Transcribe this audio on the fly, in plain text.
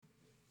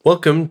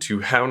Welcome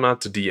to How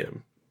Not to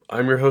DM.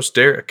 I'm your host,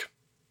 Derek.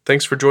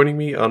 Thanks for joining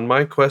me on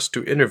my quest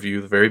to interview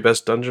the very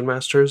best dungeon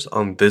masters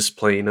on this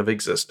plane of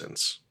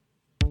existence.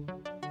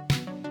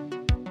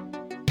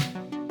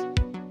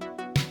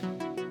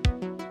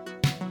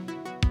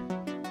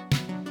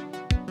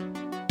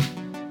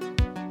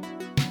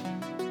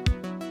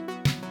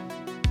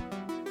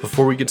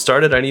 Before we get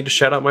started, I need to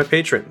shout out my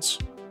patrons.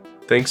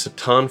 Thanks a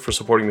ton for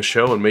supporting the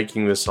show and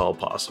making this all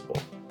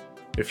possible.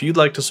 If you'd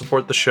like to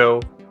support the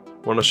show,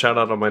 want a shout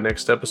out on my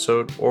next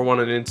episode, or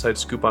want an inside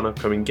scoop on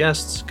upcoming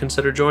guests,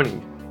 consider joining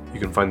me. You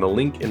can find the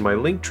link in my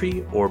link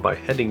tree or by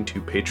heading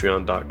to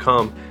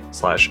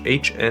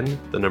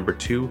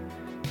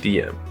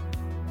patreon.com/HN2DM.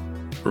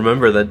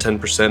 Remember that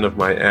 10% of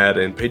my ad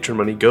and patron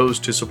money goes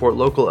to support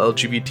local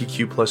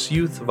LGBTQ+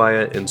 youth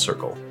via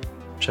Encircle.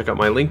 Check out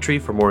my link tree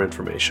for more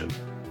information.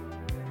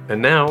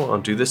 And now,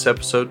 on to this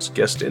episode's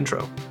guest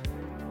intro.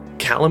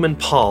 Callum and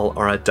Paul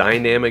are a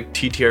dynamic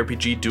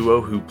TTRPG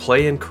duo who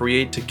play and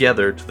create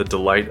together to the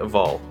delight of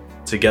all.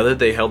 Together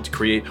they helped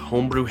create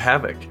Homebrew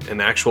Havoc, an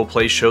actual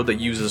play show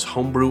that uses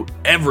homebrew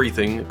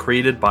everything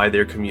created by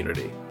their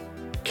community.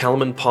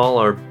 Callum and Paul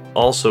are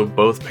also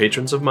both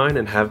patrons of mine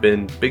and have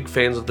been big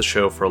fans of the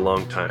show for a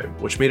long time,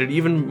 which made it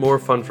even more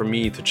fun for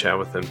me to chat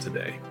with them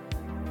today.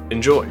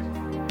 Enjoy!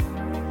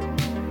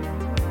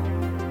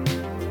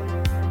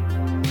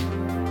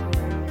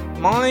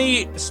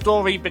 My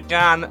story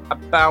began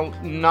about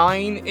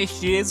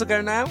 9-ish years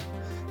ago now,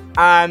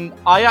 and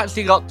I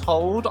actually got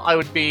told I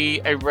would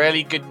be a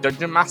really good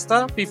dungeon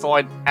master before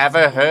I'd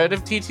ever heard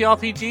of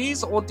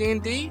TTRPGs or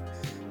D&D.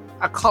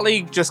 A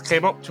colleague just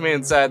came up to me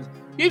and said,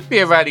 "You'd be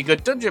a really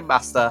good dungeon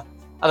master."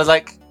 And I was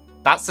like,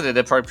 that's an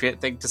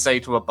inappropriate thing to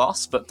say to a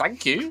boss, but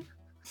thank you.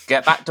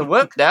 Get back to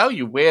work now,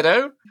 you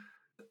weirdo.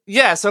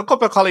 Yeah, so a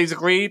couple of colleagues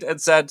agreed and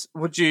said,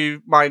 "Would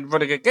you mind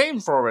running a game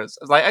for us?"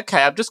 I was like,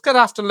 okay, I'm just going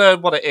to have to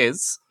learn what it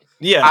is.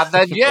 Yeah. And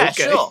then, yeah,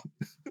 Okay. sure.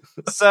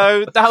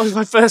 So that was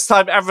my first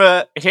time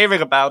ever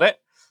hearing about it.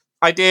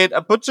 I did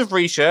a bunch of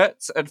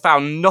research and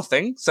found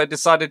nothing, so I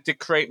decided to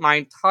create my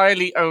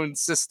entirely own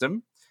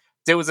system.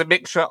 There was a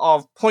mixture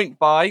of point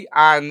buy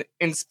and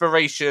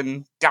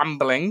inspiration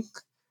gambling,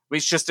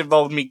 which just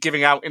involved me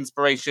giving out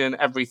inspiration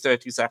every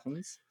 30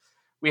 seconds.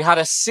 We had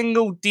a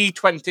single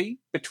D20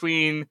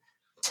 between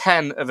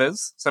 10 of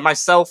us, so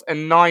myself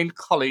and 9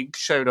 colleagues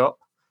showed up,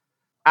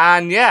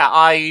 and yeah,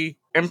 I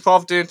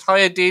improv an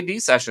entire D&D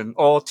session,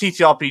 or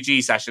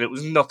TTRPG session. It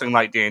was nothing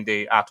like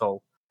D&D at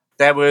all.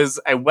 There was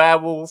a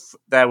werewolf,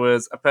 there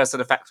was a person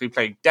effectively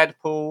playing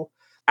Deadpool,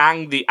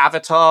 Aang the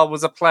Avatar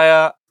was a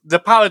player. The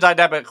power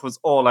dynamic was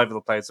all over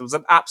the place. It was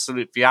an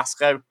absolute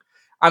fiasco,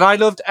 and I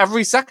loved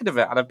every second of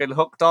it, and I've been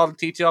hooked on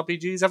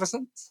TTRPGs ever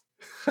since.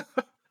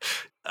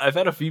 I've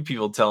had a few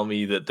people tell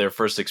me that their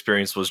first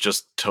experience was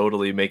just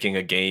totally making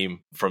a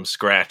game from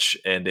scratch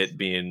and it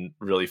being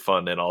really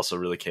fun and also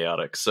really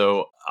chaotic.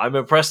 So I'm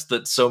impressed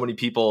that so many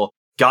people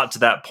got to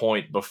that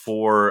point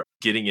before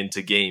getting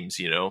into games,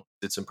 you know?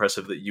 It's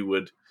impressive that you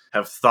would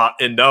have thought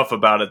enough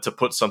about it to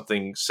put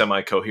something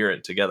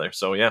semi-coherent together.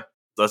 So yeah,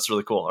 that's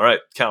really cool. All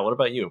right, Cal, what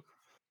about you?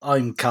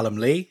 I'm Callum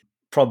Lee,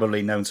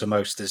 probably known to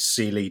most as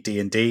C. Lee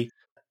D&D,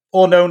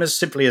 or known as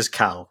simply as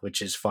Cal,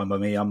 which is fine by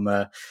me. I'm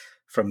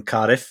from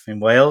Cardiff in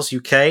Wales,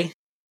 UK.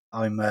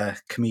 I'm a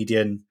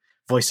comedian,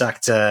 voice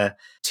actor,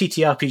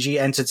 TTRPG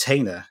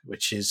entertainer,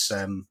 which is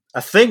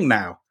a thing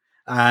now,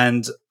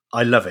 and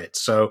I love it.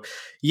 So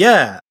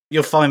yeah,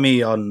 you'll find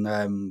me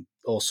on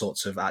all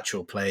sorts of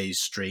actual plays,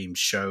 streams,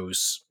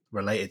 shows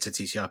related to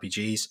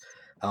TTRPGs.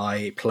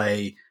 I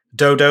play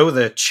Dodo,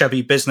 the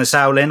chubby business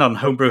owlin on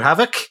Homebrew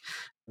Havoc,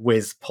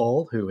 with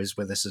Paul, who is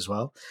with us as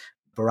well.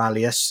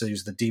 Boralius,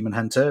 who's the demon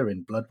hunter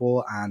in Blood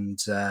War, and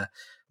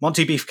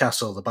Monty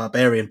Beefcastle, the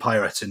barbarian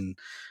pirate in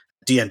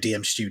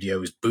DMDM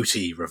Studios'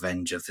 Booty,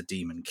 Revenge of the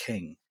Demon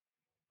King.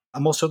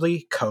 I'm also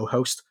the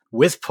co-host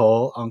with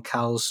Paul on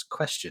Cal's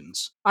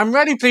Questions. I'm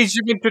really pleased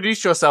you've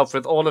introduced yourself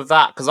with all of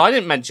that, because I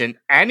didn't mention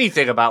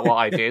anything about what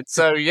I did,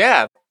 so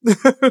yeah.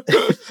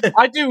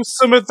 I do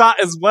some of that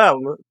as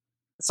well.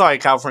 Sorry,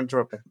 Cal, for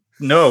interrupting.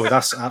 No,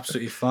 that's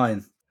absolutely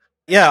fine.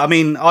 Yeah, I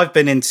mean, I've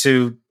been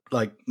into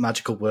like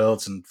magical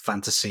worlds and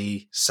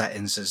fantasy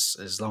settings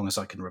as long as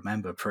I can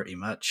remember, pretty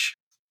much.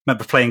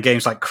 Remember playing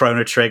games like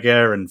Chrono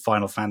Trigger and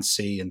Final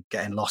Fantasy and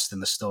getting lost in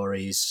the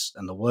stories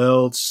and the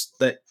worlds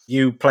that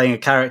you playing a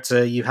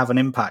character you have an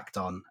impact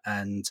on.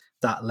 And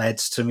that led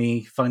to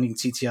me finding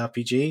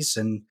TTRPGs,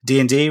 and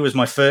D&D was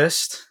my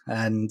first.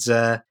 And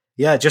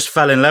yeah, just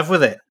fell in love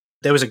with it.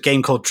 There was a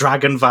game called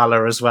Dragon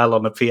Valor as well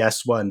on the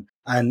PS1.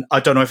 And I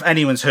don't know if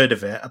anyone's heard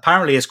of it.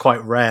 Apparently it's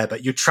quite rare,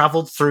 but you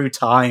traveled through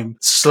time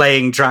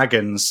slaying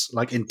dragons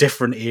like in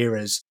different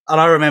eras.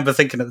 And I remember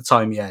thinking at the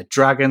time, yeah,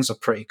 dragons are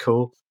pretty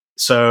cool.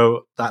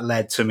 So that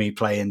led to me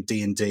playing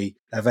D&D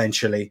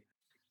eventually.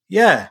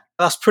 Yeah,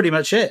 that's pretty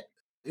much it.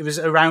 It was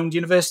around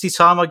university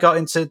time I got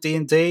into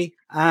D&D,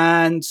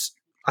 and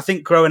I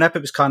think growing up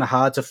it was kind of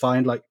hard to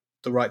find like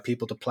the right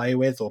people to play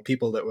with or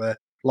people that were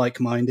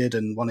like-minded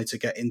and wanted to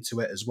get into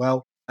it as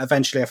well.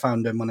 Eventually I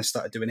found them when I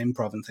started doing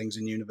improv and things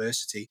in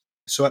university.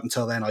 So up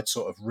until then, I'd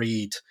sort of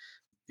read,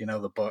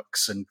 the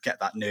books and get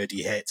that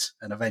nerdy hit,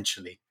 and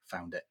eventually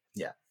found it.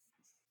 Yeah.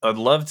 I'd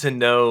love to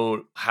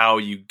know how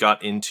you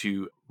got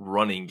into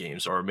running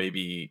games, or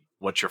maybe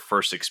what your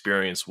first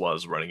experience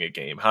was running a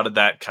game. How did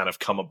that kind of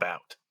come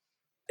about?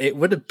 It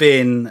would have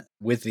been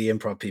with the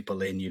improv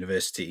people in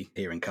university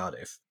here in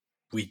Cardiff.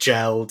 We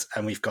gelled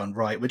and we've gone,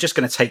 right, we're just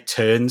going to take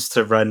turns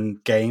to run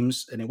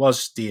games. And it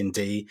was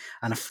D&D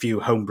and a few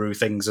homebrew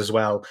things as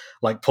well,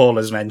 like Paul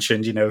has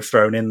mentioned,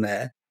 thrown in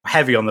there.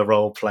 Heavy on the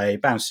role play,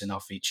 bouncing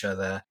off each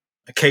other.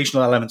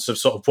 Occasional elements of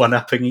sort of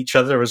one-upping each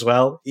other as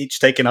well, each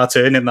taking our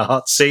turn in the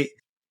hot seat.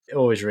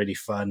 Always really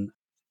fun.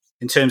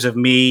 In terms of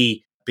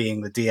me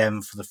being the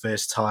DM for the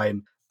first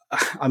time,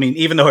 I mean,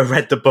 even though I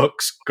read the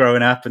books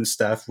growing up and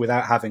stuff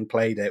without having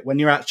played it, when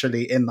you're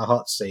actually in the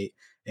hot seat,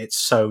 it's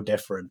so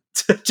different.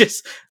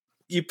 Just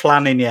you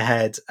plan in your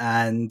head,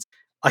 and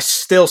I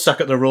still suck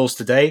at the rules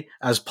today,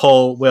 as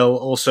Paul will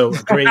also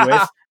agree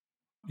with.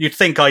 You'd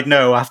think I'd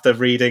know after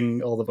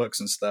reading all the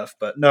books and stuff,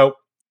 but no,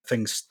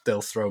 things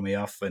still throw me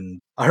off. And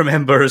I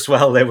remember as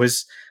well,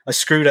 I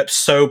screwed up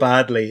so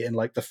badly in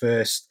like the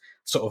first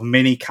sort of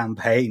mini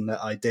campaign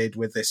that I did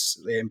with the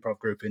improv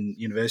group in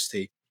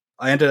university.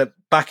 I ended up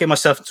backing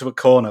myself into a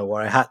corner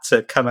where I had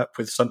to come up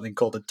with something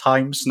called a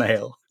time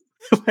snail,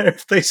 where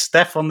if they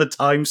step on the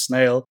time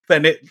snail,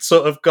 then it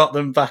sort of got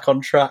them back on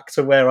track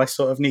to where I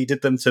sort of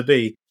needed them to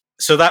be.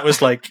 So that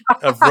was like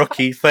a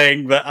rookie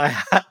thing that I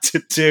had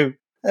to do.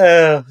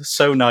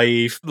 So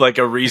naive. Like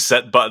a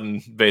reset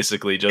button,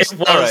 basically. Just,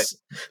 all right.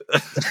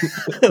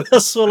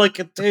 That's all I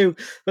could do.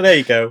 But there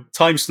you go.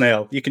 Time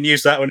snail. You can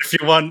use that one if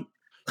you want.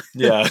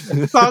 Yeah.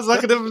 Sounds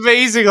like an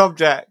amazing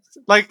object.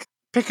 Like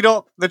picking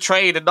up the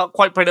train and not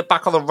quite putting it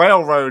back on the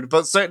railroad,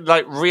 but certainly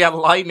like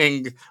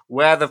realigning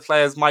where the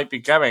players might be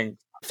going.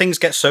 Things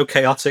get so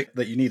chaotic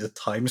that you need a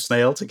time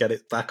snail to get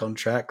it back on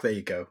track. There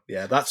you go.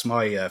 Yeah, that's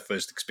my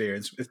first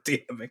experience with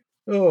DMing.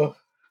 Oh,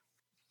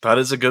 that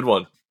is a good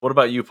one. What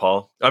about you,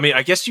 Paul? I mean,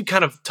 I guess you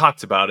kind of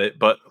talked about it,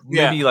 but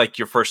maybe like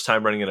your first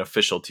time running an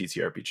official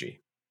TTRPG.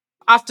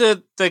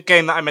 After the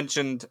game that I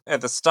mentioned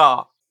at the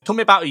start, it took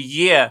me about a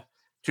year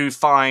to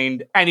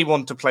find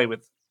anyone to play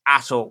with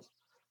at all,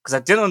 because I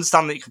didn't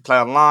understand that you could play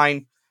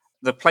online.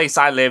 The place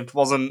I lived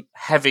wasn't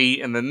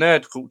heavy in the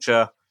nerd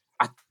culture.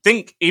 I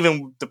think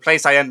even the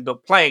place I ended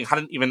up playing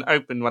hadn't even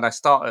opened when I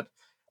started.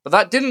 But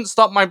that didn't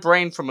stop my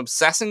brain from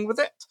obsessing with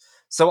it.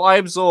 So I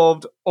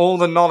absorbed all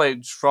the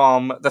knowledge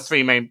from the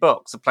three main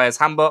books, The Player's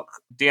Handbook,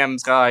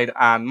 DM's Guide,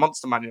 and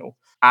Monster Manual.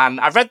 And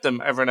I read them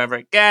over and over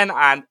again.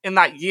 And in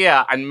that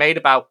year, I made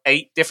about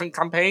 8 different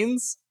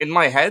campaigns in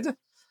my head.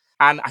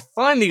 And I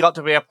finally got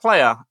to be a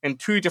player in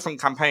 2 different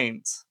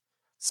campaigns.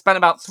 Spent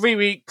about 3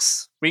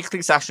 weeks,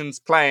 weekly sessions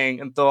playing,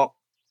 and thought,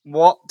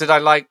 what did I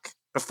like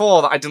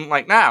before that I didn't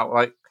like now?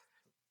 Like,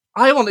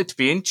 I wanted to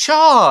be in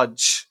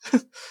charge.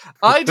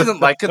 I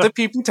didn't like other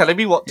people telling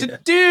me what to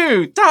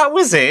do. That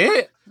was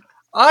it.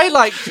 I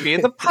like to be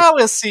in the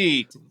power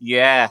seat.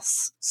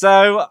 Yes.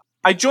 So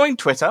I joined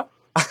Twitter,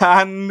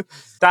 and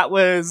that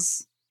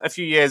was a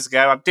few years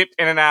ago. I've dipped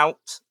in and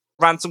out,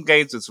 ran some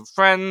games with some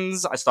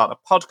friends. I started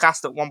a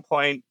podcast at one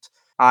point.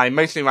 I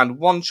mostly ran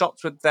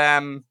one-shots with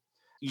them.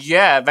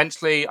 Yeah,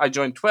 eventually I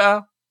joined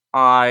Twitter.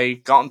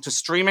 I got into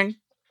streaming.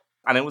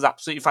 And it was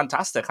absolutely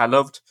fantastic. I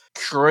loved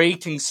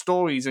creating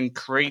stories and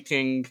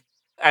creating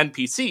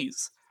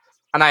NPCs.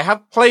 And I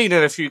have played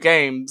in a few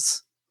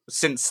games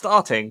since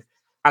starting.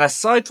 And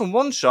aside from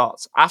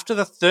one-shots, after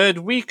the 3rd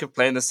week of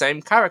playing the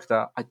same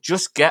character, I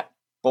just get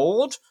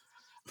bored.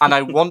 And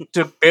I want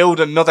to build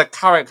another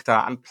character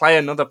and play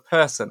another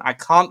person. I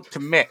can't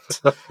commit.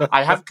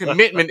 I have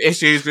commitment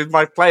issues with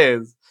my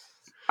players.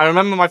 I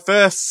remember my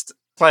first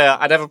player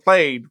I'd ever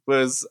played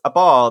was a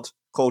bard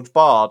called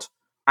Bard.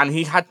 And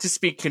he had to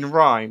speak in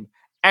rhyme.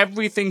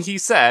 Everything he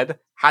said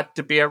had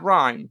to be a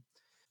rhyme.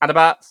 And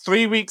about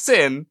 3 weeks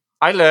in,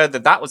 I learned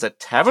that that was a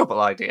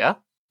terrible idea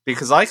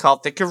because I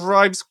can't think of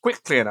rhymes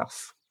quickly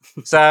enough.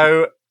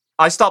 So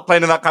I stopped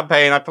playing in that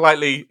campaign. I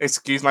politely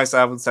excused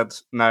myself and said,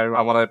 no,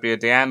 I want to be a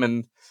DM.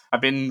 And I've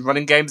been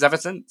running games ever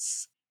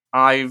since.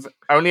 I've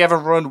only ever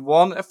run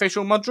one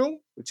official module,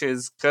 which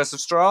is Curse of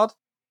Strahd.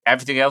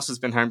 Everything else has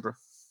been homebrew.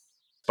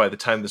 By the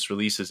time this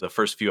releases, the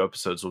first few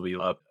episodes will be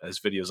up as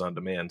videos on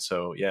demand.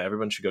 So yeah,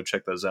 everyone should go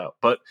check those out.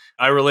 But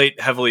I relate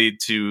heavily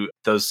to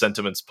those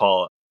sentiments,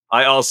 Paul.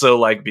 I also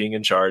like being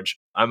in charge.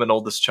 I'm an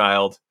oldest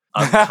child.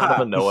 I'm kind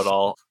of a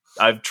know-it-all.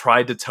 I've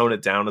tried to tone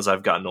it down as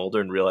I've gotten older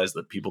and realized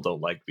that people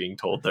don't like being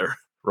told they're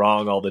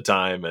wrong all the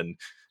time. And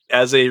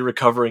as a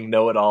recovering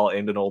know-it-all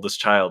and an oldest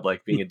child,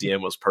 like being a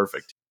DM was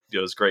perfect. It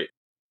was great.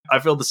 I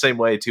feel the same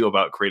way too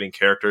about creating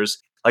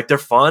characters. Like they're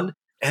fun.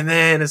 And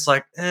then it's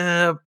like,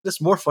 it's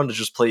more fun to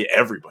just play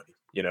everybody,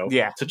 you know?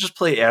 Yeah. To just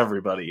play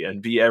everybody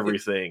and be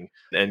everything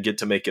and get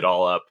to make it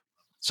all up.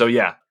 So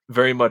yeah,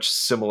 very much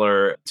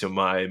similar to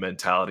my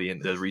mentality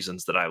and the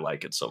reasons that I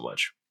like it so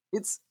much.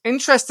 It's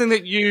interesting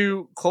that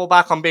you call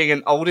back on being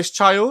an oldest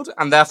child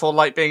and therefore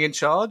like being in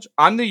charge.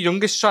 I'm the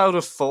youngest child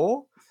of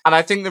 4. And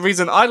I think the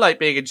reason I like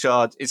being in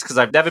charge is because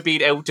I've never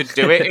been able to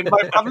do it in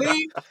my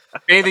family.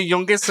 Being the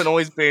youngest and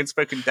always being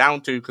spoken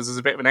down to because there's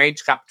a bit of an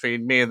age gap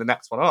between me and the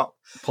next one up.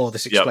 Paul,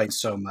 this explains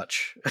so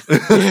much. At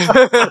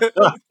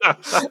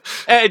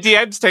a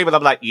DM's table,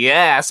 I'm like,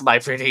 yes, my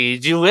pretty,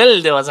 you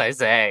will do as I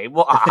say.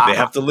 They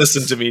have to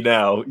listen to me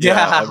now.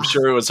 Yeah, I'm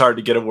sure it was hard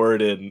to get a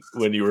word in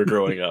when you were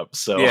growing up.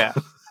 So yeah.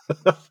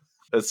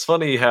 It's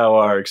funny how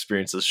our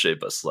experiences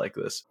shape us like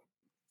this.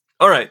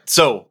 All right,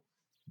 so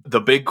the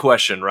big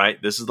question,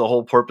 right? This is the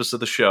whole purpose of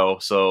the show.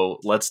 So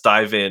let's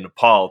dive in.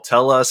 Paul,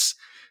 tell us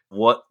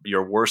what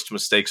your worst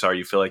mistakes are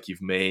you feel like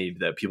you've made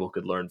that people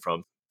could learn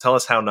from. Tell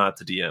us how not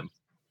to DM.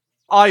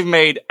 I've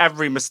made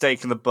every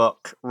mistake in the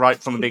book right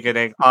from the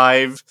beginning.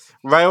 I've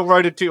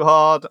railroaded too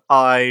hard.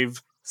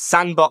 I've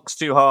sandboxed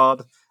too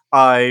hard.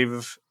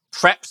 I've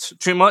prepped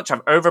too much.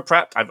 I've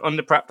over-prepped. I've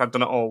under-prepped. I've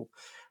done it all.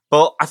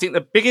 But I think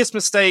the biggest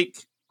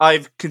mistake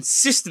I've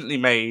consistently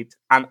made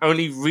and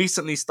only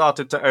recently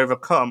started to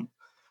overcome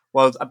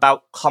was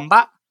about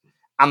combat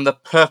and the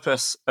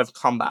purpose of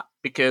combat.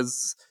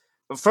 Because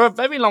for a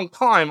very long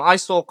time, I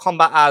saw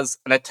combat as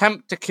an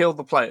attempt to kill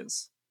the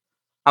players.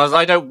 I was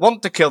like, I don't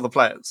want to kill the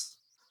players.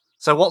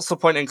 So what's the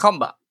point in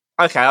combat?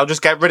 Okay, I'll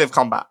just get rid of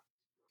combat.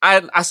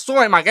 And I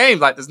saw in my games,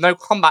 like, there's no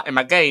combat in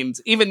my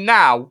games. Even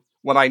now,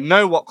 when I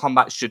know what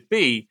combat should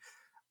be,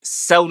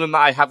 seldom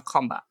that I have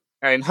combat.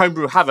 In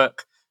Homebrew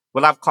Havoc,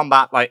 we'll have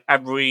combat like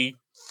every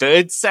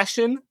third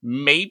session,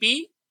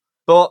 maybe.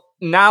 But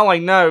now I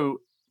know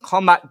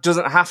combat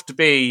doesn't have to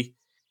be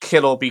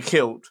kill or be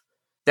killed.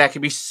 There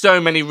can be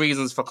so many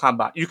reasons for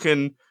combat. You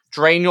can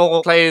drain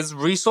your players'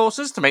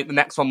 resources to make the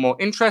next one more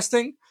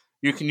interesting.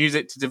 You can use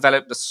it to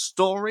develop the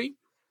story.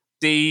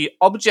 The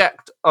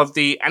object of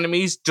the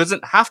enemies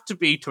doesn't have to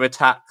be to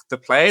attack the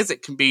players.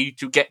 It can be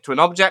to get to an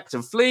object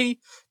and flee,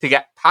 to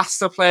get past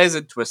the players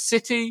into a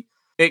city.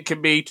 It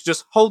can be to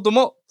just hold them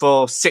up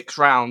for 6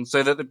 rounds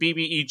so that the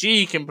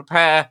BBEG can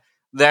prepare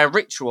their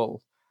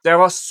ritual.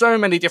 There are so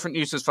many different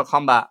uses for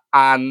combat,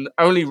 and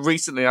only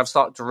recently I've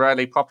started to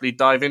really properly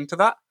dive into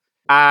that.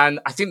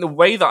 And I think the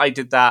way that I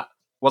did that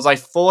was I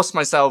forced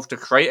myself to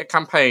create a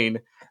campaign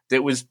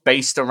that was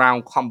based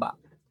around combat.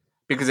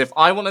 Because if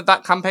I wanted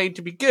that campaign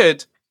to be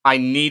good, I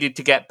needed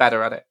to get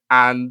better at it.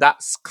 And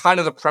that's kind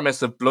of the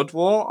premise of Blood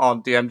War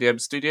on DMDM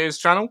Studios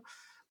channel.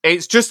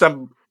 It's just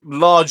a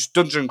large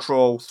dungeon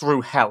crawl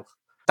through hell.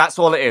 That's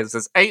all it is.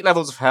 There's 8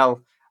 levels of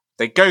hell.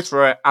 They go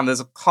through it, and there's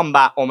a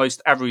combat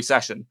almost every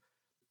session.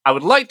 I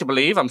would like to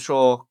believe, I'm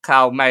sure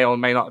Cal may or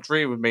may not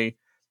agree with me,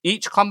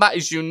 each combat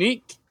is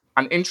unique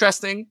and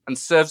interesting and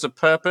serves a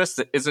purpose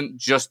that isn't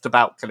just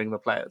about killing the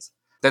players.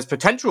 There's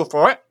potential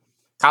for it.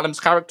 Callum's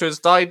character has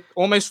died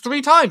almost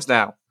 3 times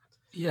now.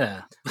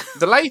 Yeah.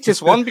 The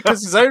latest one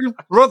because his own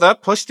brother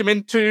pushed him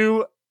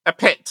into a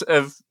pit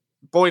of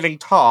boiling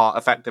tar,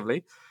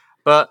 effectively.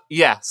 But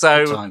yeah,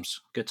 so...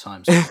 Good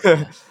times.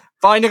 Yeah.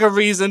 Finding a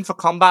reason for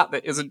combat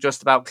that isn't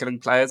just about killing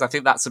players, I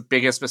think that's the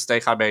biggest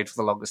mistake I made for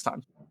the longest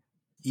time.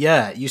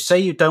 Yeah, you say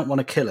you don't want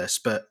to kill us,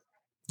 but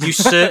you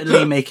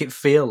certainly make it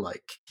feel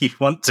like you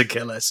want to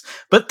kill us.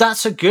 But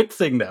that's a good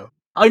thing, though.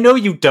 I know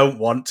you don't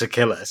want to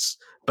kill us,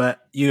 but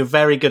you're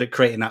very good at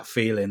creating that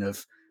feeling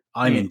of,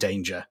 I'm in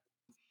danger.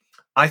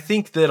 I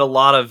think that a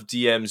lot of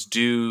DMs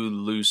do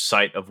lose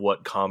sight of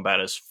what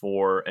combat is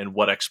for and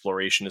what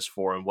exploration is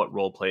for and what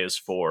roleplay is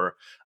for.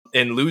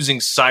 And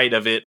losing sight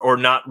of it or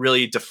not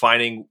really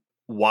defining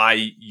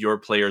why your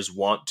players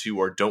want to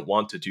or don't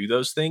want to do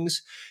those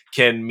things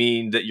can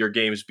mean that your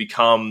games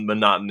become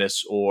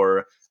monotonous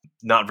or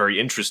not very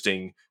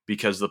interesting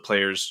because the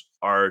players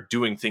are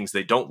doing things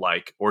they don't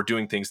like or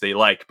doing things they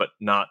like, but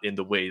not in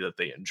the way that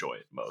they enjoy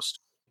it most.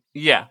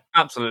 Yeah,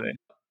 absolutely.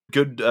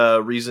 Good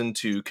reason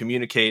to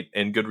communicate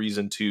and good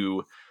reason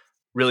to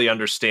really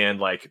understand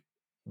like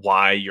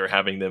why you're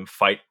having them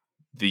fight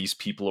these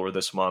people or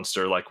this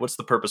monster. Like, what's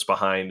the purpose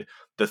behind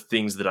the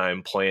things that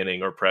I'm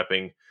planning or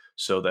prepping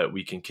so that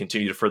we can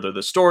continue to further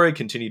the story,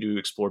 continue to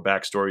explore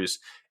backstories,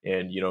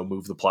 and, you know,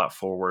 move the plot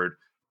forward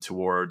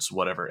towards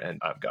whatever end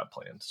I've got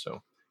planned.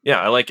 So,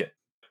 yeah, I like it.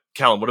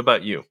 Callum, what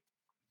about you?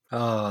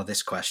 Oh,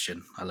 this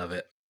question. I love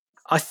it.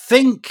 I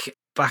think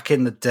back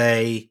in the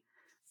day,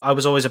 I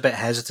was always a bit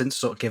hesitant to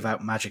sort of give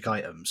out magic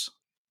items.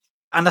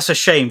 And that's a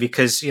shame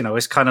because, you know,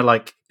 it's kind of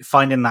like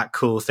finding that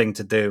cool thing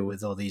to do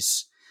with all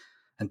these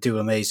and do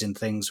amazing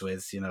things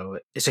with, you know,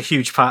 it's a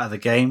huge part of the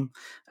game.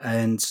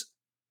 And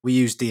we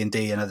use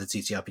D&D and other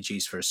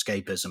TTRPGs for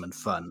escapism and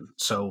fun.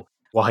 So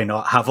why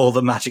not have all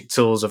the magic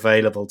tools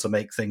available to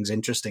make things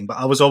interesting? But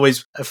I was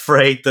always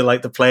afraid that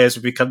like the players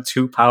would become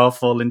too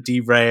powerful and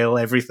derail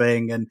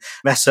everything and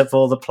mess up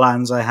all the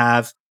plans I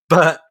have.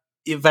 But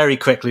you very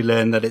quickly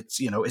learn that it's,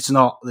 you know, it's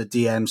not the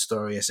DM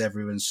story, it's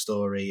everyone's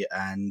story.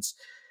 And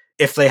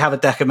if they have a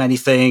deck of many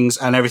things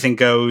and everything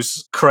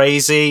goes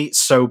crazy,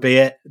 so be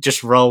it.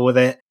 Just roll with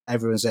it.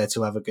 Everyone's there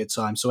to have a good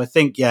time. So I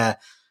think, yeah,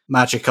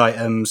 magic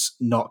items,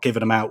 not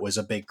giving them out was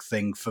a big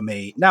thing for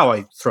me. Now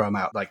I throw them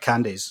out like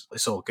candies.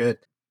 It's all good.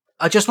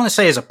 I just want to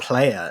say as a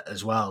player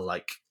as well,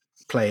 like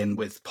playing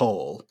with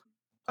Paul,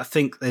 I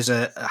think there's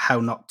a how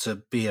not to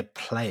be a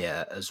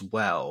player as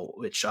well,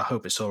 which I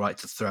hope it's all right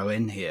to throw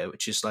in here,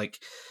 which is like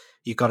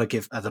you got to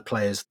give other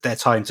players their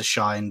time to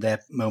shine, their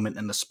moment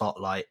in the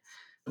spotlight,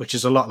 which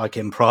is a lot like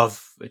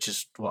improv, which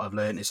is what I've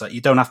learned. Is like you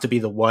don't have to be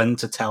the one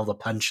to tell the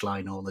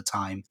punchline all the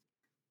time.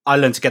 I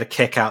learned to get a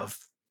kick out of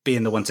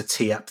being the one to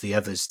tee up the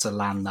others to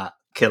land that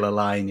killer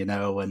line,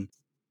 and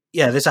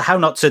yeah, there's a how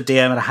not to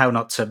DM and a how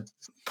not to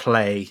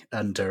play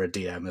under a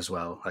DM as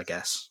well, I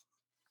guess.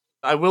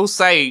 I will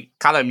say,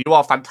 Callum, you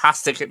are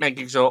fantastic at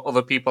making sure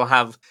other people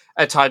have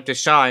a time to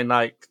shine.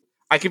 Like,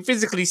 I can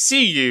physically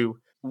see you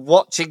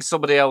watching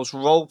somebody else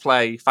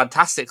roleplay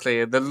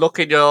fantastically, and the look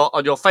in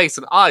on your face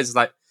and eyes is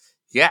like,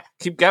 yeah,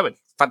 keep going,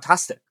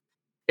 fantastic.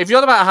 If you're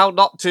on about how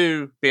not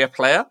to be a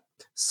player,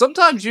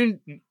 sometimes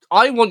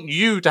I want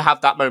you to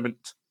have that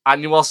moment,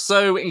 and you are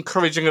so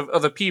encouraging of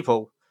other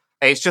people.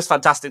 It's just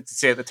fantastic to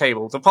see at the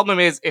table. The problem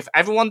is, if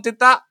everyone did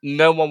that,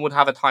 no one would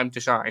have a time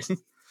to shine.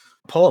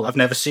 Paul, I've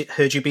never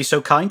heard you be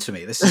so kind to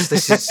me. This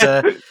is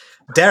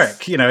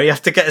Derek. You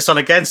have to get us on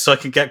again so I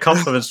can get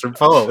compliments from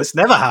Paul. This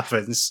never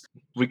happens.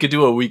 We could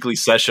do a weekly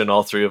session,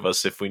 all three of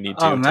us, if we need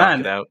to talk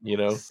it out.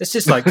 This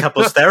is like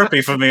couples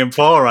therapy for me and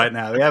Paul right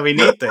now. Yeah, we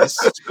need this.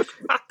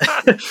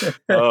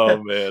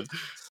 Oh man.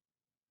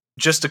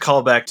 Just to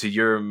call back to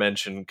your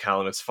mention,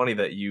 Colin, it's funny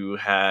that you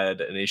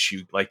had an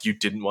issue, like you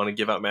didn't want to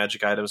give out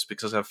magic items,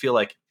 because I feel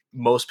like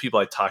most people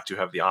I talk to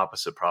have the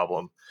opposite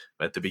problem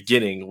at the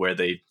beginning, where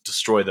they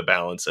destroy the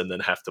balance and then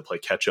have to play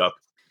catch up.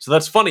 So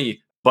that's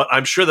funny, but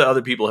I'm sure that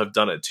other people have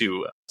done it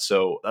too.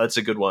 So that's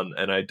a good one.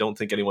 And I don't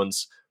think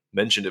anyone's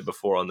mentioned it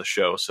before on the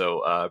show.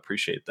 So I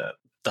appreciate that.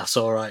 That's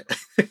all right.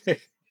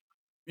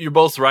 You're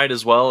both right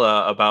as well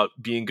about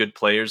being good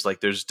players. Like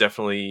there's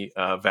definitely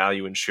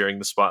value in sharing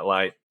the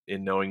spotlight,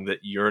 in knowing that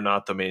you're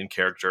not the main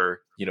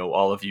character.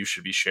 All of you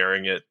should be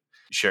sharing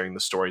the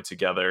story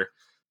together.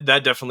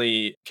 That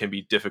definitely can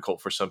be difficult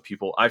for some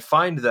people. I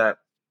find that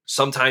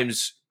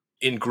sometimes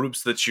in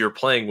groups that you're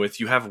playing with,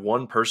 you have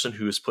one person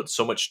who has put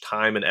so much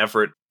time and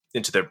effort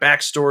into their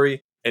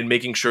backstory and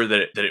making sure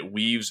that it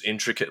weaves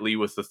intricately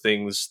with the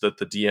things that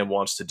the DM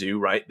wants to do,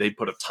 right? They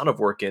put a ton of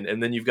work in,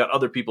 and then you've got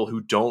other people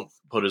who don't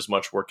put as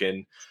much work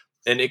in.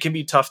 And it can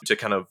be tough to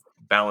kind of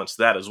balance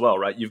that as well,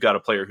 right? You've got a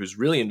player who's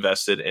really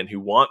invested and who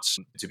wants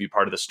to be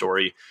part of the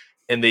story,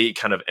 and they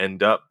kind of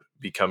end up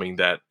becoming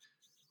that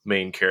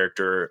main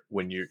character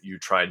when you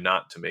try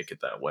not to make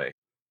it that way.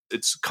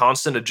 It's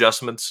constant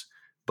adjustments,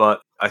 but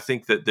I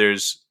think that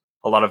there's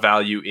a lot of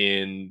value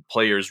in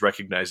players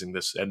recognizing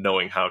this and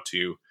knowing how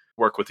to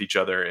work with each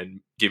other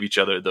and give each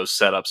other those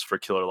setups for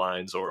killer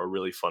lines or a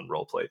really fun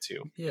role play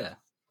too. Yeah,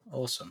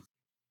 awesome.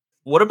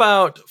 What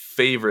about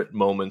favorite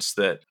moments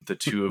that the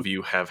two of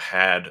you have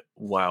had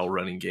while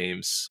running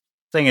games?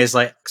 Thing is,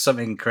 like,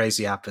 something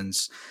crazy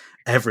happens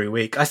every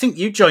week. I think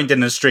you joined in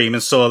the stream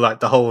and saw like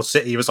the whole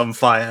city was on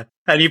fire,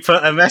 and you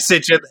put a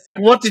message and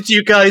what did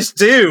you guys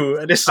do?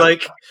 And it's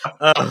like,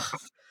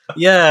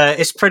 yeah,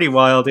 it's pretty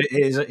wild. It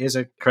is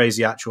a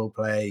crazy actual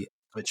play,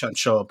 which I'm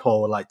sure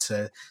Paul would like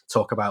to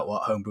talk about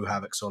what Homebrew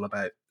Havoc's all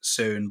about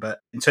soon.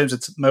 But in terms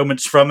of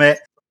moments from it,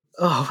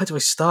 where do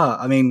we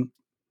start? I mean,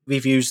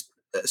 we've used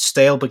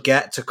stale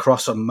baguette to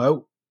cross a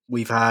moat.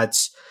 We've had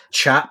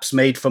chaps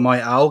made for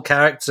my owl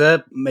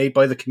character, made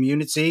by the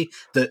community,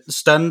 that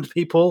stunned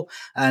people.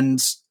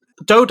 And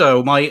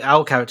Dodo, my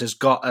owl character's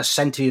got a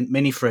sentient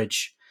mini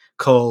fridge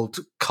called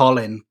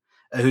Colin,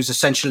 who's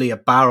essentially a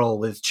barrel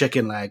with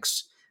chicken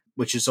legs,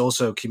 which is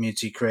also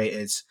community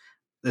created.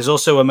 There's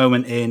also a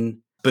moment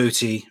in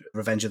Booty,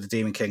 Revenge of the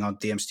Demon King on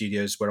DM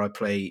Studios, where I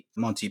play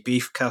Monty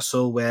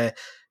Beefcastle, where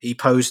he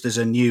posed as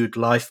a nude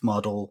life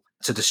model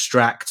to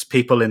distract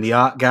people in the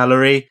art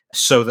gallery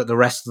so that the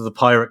rest of the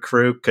pirate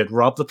crew could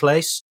rob the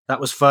place.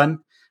 That was fun.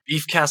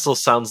 Beefcastle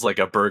sounds like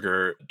a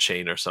burger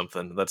chain or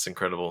something. That's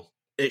incredible.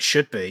 It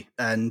should be.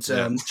 And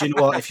do you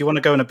know what? If you want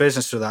to go into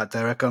business with that,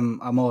 Derek,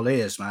 I'm all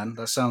ears, man.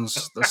 That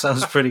sounds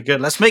pretty good.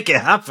 Let's make it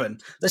happen.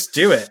 Let's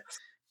do it.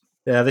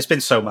 Yeah, there's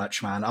been so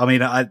much, man. I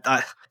mean,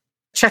 I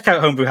check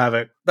out Homebrew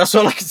Havoc. That's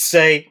all I can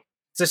say.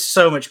 There's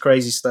so much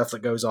crazy stuff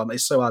that goes on.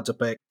 It's so hard to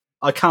pick.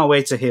 I can't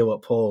wait to hear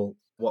what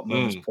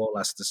moments Paul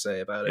has to say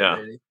about it,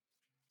 really.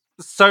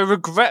 So,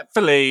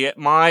 regretfully,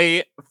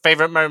 my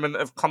favourite moment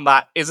of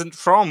combat isn't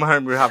from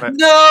Homebrew Havoc.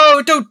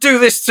 No, don't do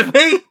this to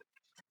me!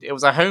 It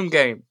was a home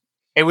game.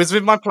 It was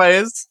with my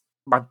players,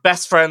 my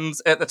best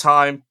friends at the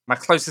time, my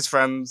closest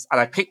friends, and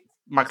I picked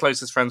my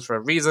closest friends for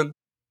a reason.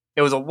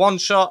 It was a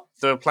one-shot.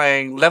 They were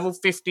playing level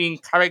 15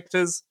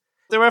 characters.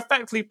 They were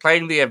effectively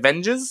playing the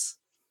Avengers.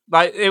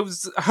 Like, it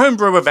was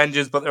Homebrew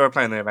Avengers, but they were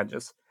playing the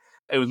Avengers.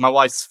 It was my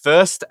wife's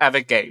first ever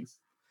game.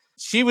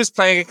 She was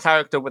playing a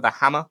character with a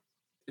hammer.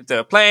 They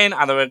were playing,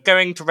 and they were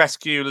going to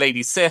rescue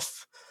Lady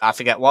Sif. I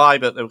forget why,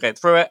 but they were going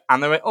through it.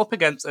 And they were up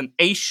against an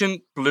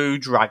ancient blue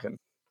dragon.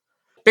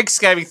 Big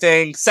scary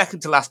thing,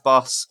 second to last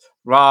boss.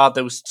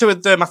 There was two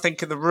of them, I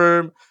think, in the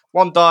room.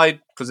 One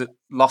died because it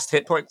lost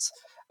hit points.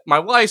 My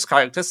wife's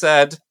character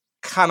said,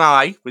 "Can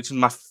I?" which is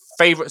my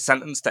favourite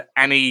sentence that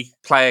any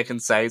player can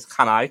say is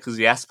 "can I?" because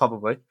yes,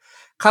 probably.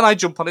 can I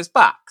jump on his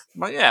back?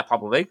 I'm like, yeah,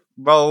 probably.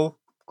 Roll.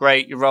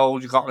 Great, you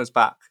rolled, you got on his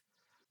back.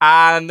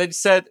 And then she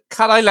said,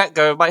 can I let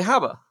go of my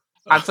hammer?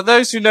 And for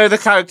those who know the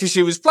character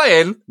she was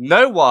playing,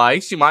 know why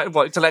she might have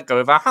wanted to let go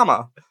of her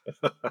hammer.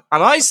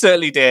 And I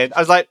certainly did. I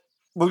was like,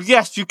 well,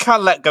 yes, you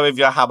can let go of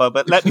your hammer,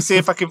 but let me see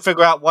if I can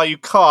figure out why you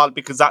can't,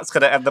 because that's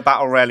going to end the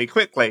battle really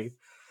quickly.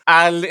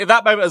 And in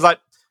that moment, I was like,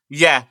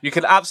 yeah, you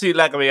can absolutely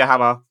let go of your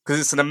hammer, because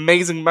it's an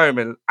amazing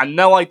moment. And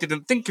no, I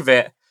didn't think of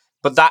it,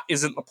 but that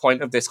isn't the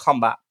point of this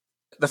combat.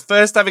 The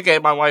first ever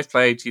game my wife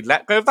played, she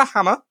let go of the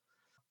hammer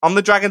on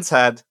the dragon's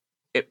head.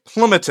 It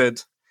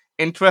plummeted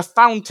into a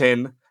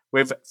fountain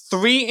with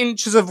 3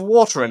 inches of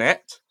water in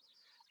it,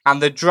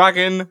 and the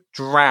dragon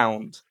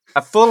drowned.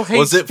 A full HP.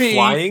 Was it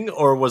flying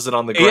or was it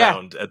on the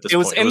ground at this point? It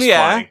was in the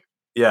air.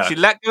 Yeah. She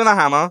let go of the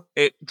hammer.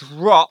 It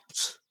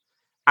dropped,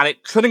 and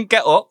it couldn't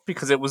get up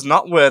because it was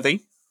not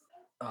worthy.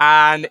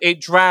 And it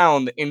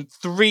drowned in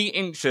 3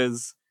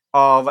 inches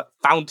of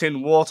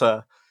fountain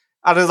water.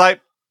 And I was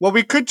like, well,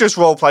 we could just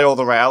roleplay all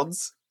the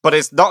rounds, but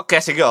it's not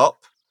getting up.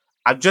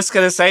 I'm just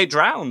going to say it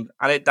drowned,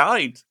 and it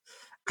died.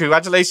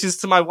 Congratulations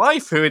to my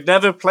wife, who had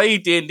never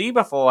played D&D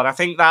before, and I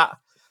think that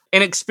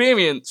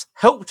inexperience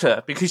helped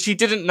her, because she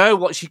didn't know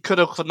what she could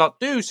or could not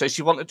do, so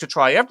she wanted to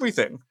try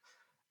everything.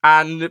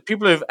 And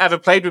people who've ever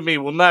played with me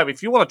will know,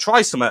 if you want to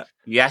try something,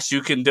 yes,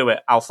 you can do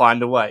it. I'll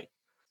find a way.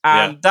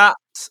 And that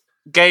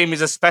game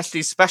is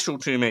especially special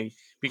to me,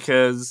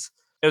 because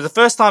it was the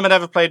first time I'd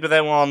ever played with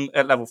anyone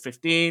at level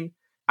 15,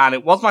 and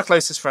it was my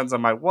closest friends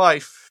and my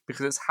wife,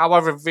 because it's how I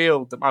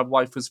revealed that my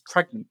wife was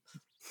pregnant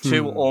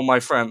to all my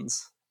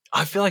friends.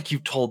 I feel like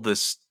you've told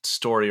this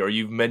story, or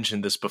you've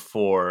mentioned this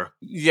before.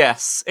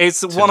 Yes,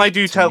 it's one I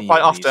do tell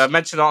quite often. I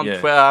mentioned it on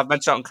Twitter, I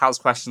mentioned it on Cal's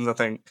Questions, I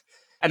think.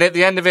 And at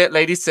the end of it,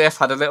 Lady Sif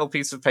had a little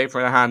piece of paper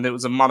in her hand. It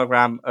was a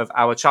monogram of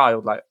our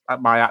child, like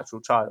my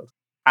actual child.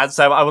 And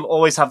so I will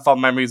always have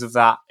fond memories of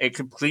that. It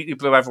completely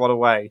blew everyone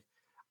away.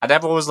 And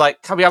everyone was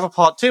like, can we have a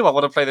part 2? I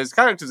want to play those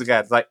characters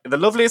again. Like, in the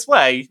loveliest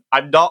way,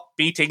 I'm not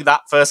beating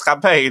that first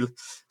campaign.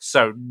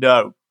 So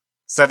no.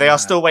 So they are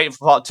still waiting for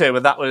part 2,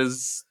 and that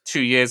was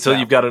 2 years ago. So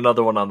you've got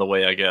another one on the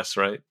way, I guess,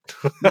 right?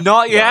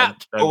 Not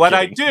yet, I'm but when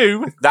kidding. I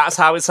do, that's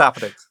how it's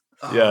happening.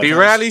 Yeah. Be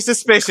rarely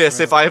suspicious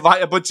if I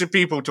invite a bunch of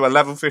people to a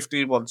level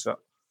 15 one-shot.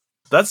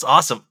 That's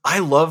awesome. I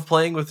love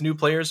playing with new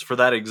players for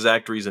that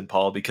exact reason,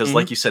 Paul, because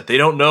like you said, they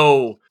don't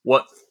know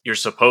what you're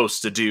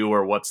supposed to do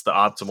or what's the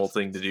optimal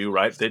thing to do,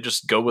 right? They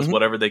just go with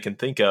whatever they can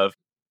think of.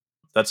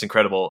 That's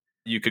incredible.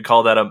 You could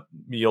call that a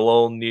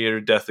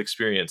Mjolnir death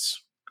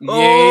experience. Yay!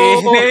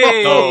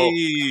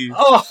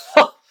 Oh,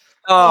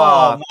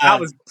 man. That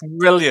was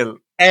brilliant.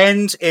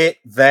 End it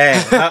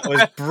there. That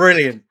was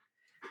brilliant.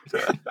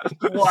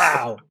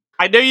 Wow.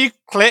 I know you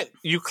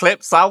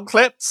clip sound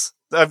clips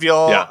of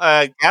your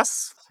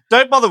guests.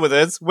 Don't bother with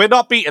us. We're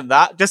not beating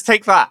that. Just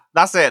take that.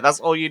 That's it.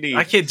 That's all you need.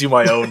 I can't do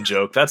my own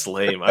joke. That's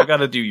lame. I've got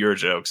to do your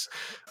jokes.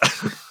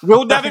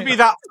 We'll never be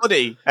that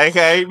funny,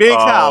 okay? Me and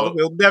Cal,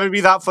 we'll never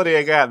be that funny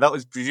again. That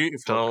was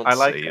beautiful. Don't I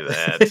like say it.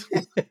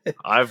 that.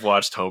 I've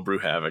watched Homebrew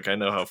Havoc. I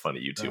know how funny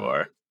you two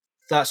are.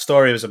 That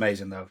story was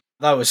amazing, though.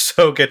 That was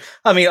so good.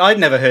 I mean, I'd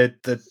never heard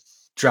the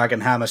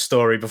Dragon Hammer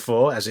story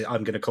before,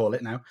 I'm going to call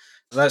it now.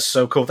 That's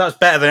so cool. That's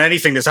better than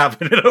anything that's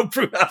happened in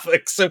Homebrew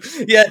Havoc. So,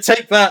 yeah,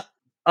 take that.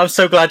 I'm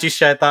so glad you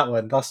shared that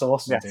one. That's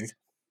awesome, dude.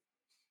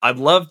 I'd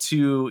love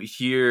to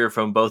hear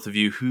from both of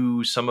you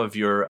who some of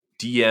your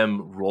DM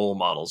role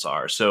models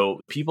are. So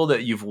people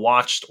that you've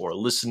watched or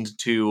listened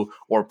to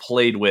or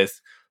played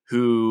with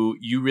who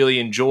you really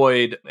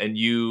enjoyed and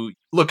you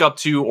look up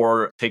to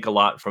or take a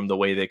lot from the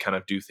way they kind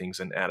of do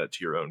things and add it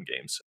to your own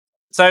games.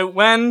 So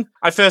when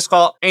I first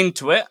got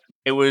into it,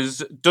 it was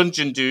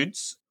Dungeon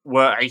Dudes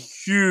were a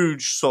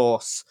huge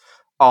source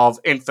of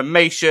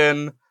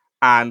information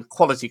and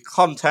quality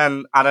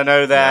content. And I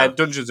know they're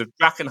Dungeons of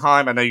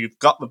Drakkenheim. I know you've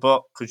got the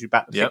book because you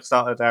backed the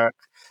Kickstarter, Derek.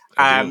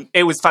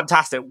 It was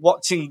fantastic.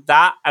 Watching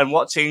that and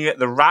watching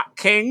the Rat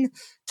King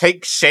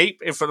take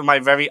shape in front of my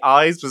very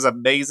eyes was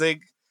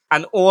amazing.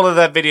 And all of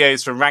their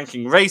videos, from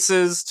ranking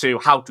races to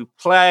how to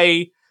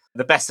play,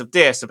 the best of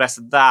this, the best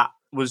of that,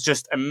 was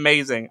just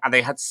amazing. And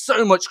they had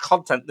so much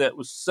content that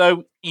was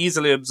so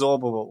easily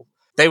absorbable.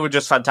 They were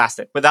just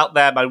fantastic. Without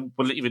them, I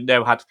wouldn't even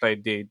know how to play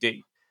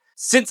D&D.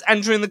 Since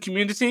entering the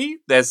community,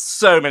 there's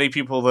so many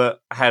people that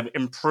have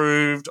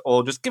improved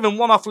or just given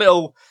one-off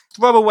little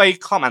throwaway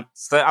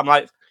comments that I'm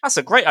like, that's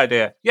a great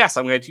idea. Yes,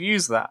 I'm going to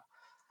use that.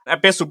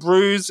 Abyssal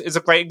Brews is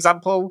a great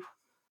example.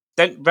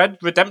 Red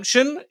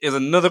Redemption is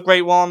another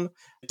great one.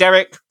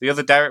 Derek, the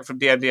other Derek from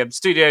DMDM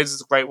Studios,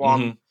 is a great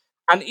one.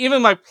 And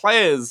even my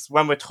players,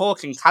 when we're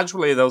talking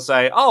casually, they'll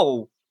say,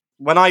 oh,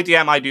 when I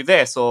DM, I do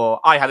this, or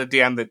I had a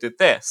DM that did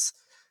this.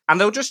 And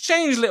they'll just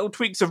change little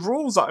tweaks of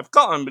rules that I've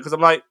gotten because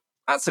I'm like,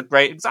 that's a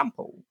great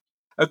example.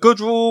 A good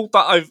rule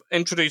that I've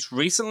introduced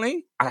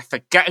recently, and I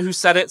forget who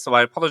said it, so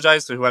I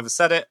apologize to whoever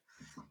said it.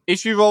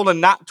 If you roll a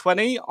nat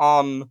 20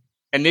 on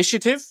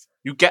initiative,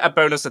 you get a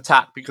bonus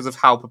attack because of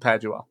how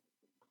prepared you are.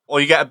 Or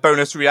you get a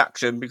bonus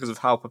reaction because of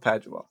how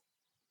prepared you are.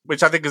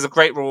 which I think is a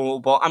great rule,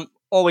 but I'm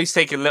always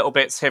taking little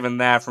bits here and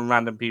there from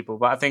random people.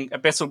 But I think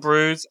Abyssal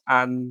Brews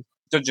and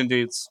Dungeon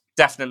Dudes,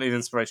 definitely an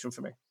inspiration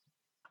for me.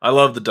 I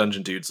love the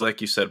Dungeon Dudes,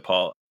 like you said,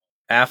 Paul.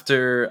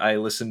 After I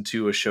listened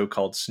to a show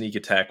called Sneak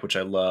Attack, which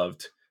I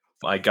loved,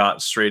 I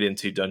got straight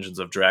into Dungeons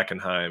of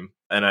Drakkenheim,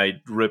 and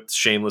I ripped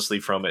shamelessly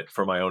from it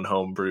for my own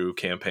homebrew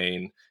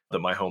campaign that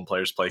my home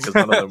players play, because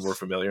none of them were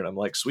familiar. And I'm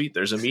like, sweet,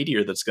 there's a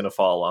meteor that's going to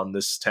fall on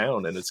this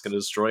town, and it's going to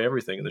destroy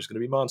everything, and there's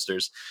going to be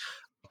monsters.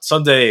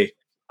 Someday,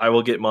 I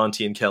will get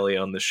Monty and Kelly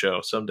on this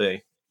show.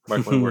 Someday.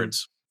 Mark my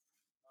words.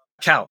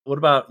 Cal, what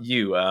about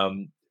you?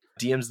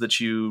 DMs that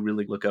you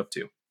really look up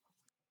to?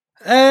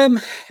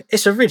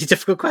 It's a really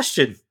difficult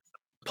question.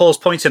 Paul's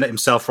pointing at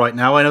himself right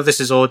now. I know this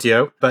is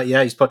audio, but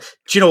yeah, do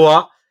you know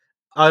what?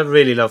 I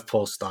really love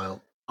Paul's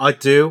style. I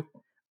do.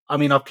 I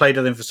mean, I've played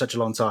with him for such a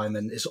long time,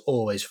 and it's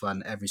always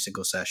fun every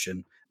single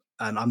session.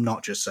 And I'm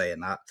not just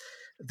saying that.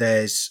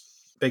 There's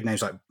big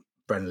names like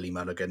Brennan Lee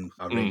Mulligan.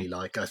 I really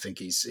like. I think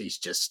he's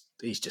just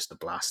a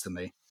blast to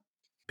me.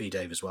 B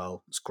Dave as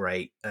well. It's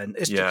great, and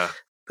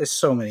there's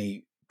so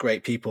many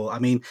great people. I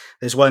mean,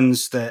 there's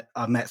ones that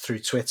I met through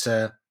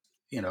Twitter.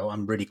 You know,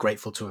 I'm really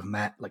grateful to have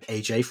met, like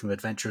AJ from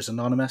Adventurers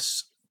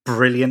Anonymous.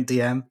 Brilliant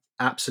DM.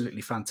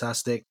 Absolutely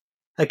fantastic.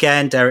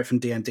 Again, Derek from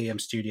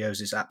DMDM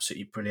Studios is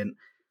absolutely brilliant.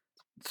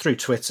 Through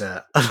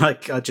Twitter,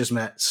 I just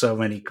met so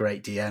many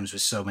great DMs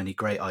with so many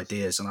great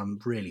ideas, and I'm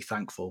really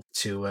thankful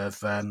to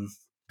have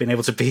been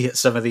able to be at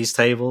some of these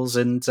tables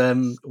and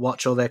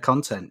watch all their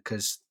content,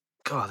 because,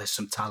 God, there's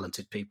some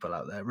talented people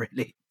out there,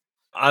 really.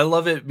 I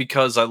love it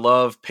because I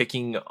love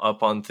picking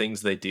up on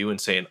things they do and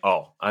saying,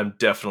 oh, I'm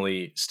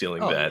definitely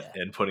stealing that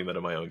and putting that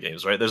in my own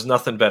games, right? There's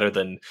nothing better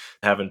than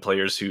having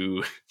players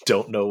who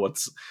don't know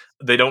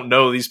they don't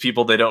know these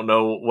people, they don't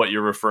know what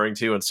you're referring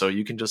to, and so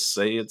you can just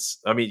say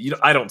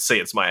I don't say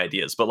it's my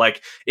ideas, but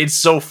like, it's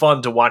so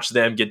fun to watch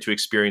them get to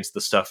experience the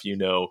stuff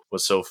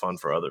was so fun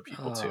for other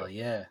people too.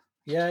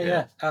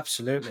 Yeah,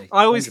 absolutely.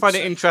 I always 100%. find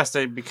it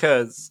interesting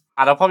because,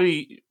 and I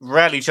probably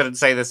rarely shouldn't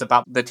say this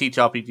about the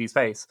TTRPG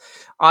space,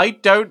 I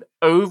don't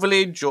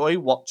overly enjoy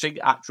watching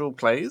actual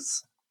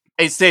plays.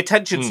 It's the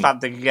attention span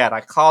thing again. I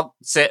can't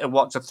sit and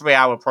watch a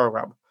 3-hour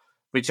program,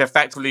 which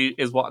effectively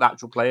is what an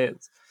actual play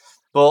is.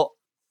 But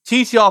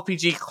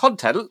TTRPG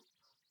content,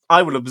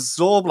 I will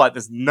absorb like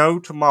there's no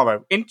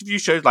tomorrow. Interview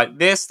shows like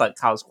this, like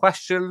Cal's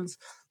Questions,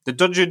 the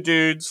Dungeon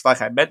Dudes,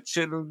 like I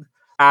mentioned,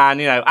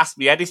 and, Ask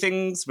Me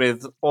Anythings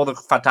with all the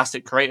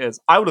fantastic creators.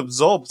 I would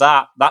absorb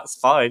that. That's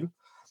fine.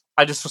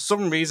 I just, for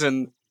some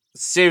reason,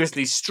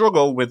 seriously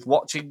struggle with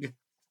watching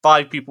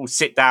 5 people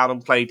sit down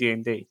and play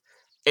D&D.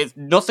 It's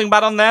nothing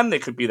bad on them. They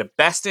could be the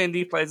best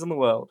D&D players in the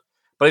world.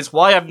 But it's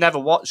why I've never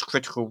watched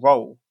Critical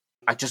Role.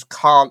 I just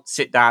can't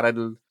sit down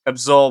and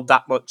absorb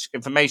that much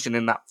information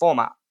in that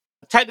format.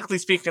 Technically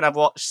speaking, I've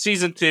watched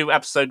Season 2,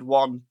 Episode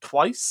 1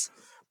 twice.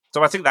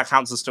 So I think that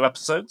counts as 2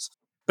 episodes.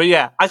 But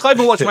yeah, I can't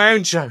even watch my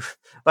own show.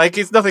 Like,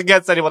 it's nothing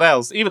against anyone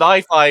else. Even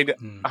I find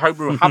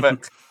Homebrew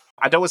Havoc,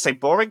 I don't want to say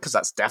boring, because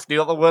that's definitely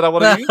not the word I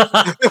want to use.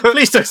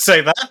 Please don't say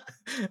that.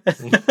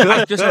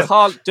 I just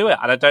can't do it,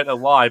 and I don't know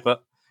why.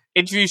 But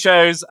interview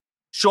shows,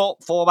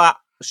 short format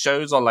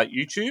shows on, like,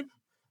 YouTube,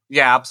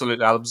 yeah,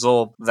 absolutely, I'll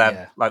absorb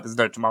them like there's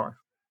no tomorrow.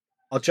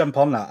 I'll jump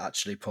on that,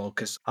 actually, Paul,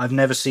 because I've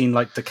never seen,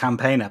 like, the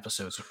campaign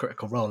episodes of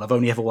Critical Role. I've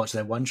only ever watched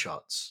their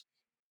one-shots.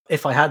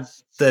 If I had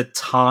the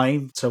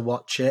time to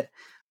watch it,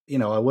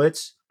 I would.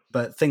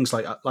 But things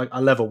like I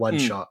love a one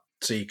shot,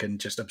 so you can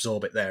just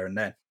absorb it there and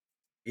then.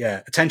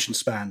 Yeah, attention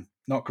span,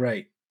 not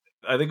great.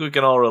 I think we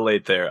can all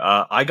relate there.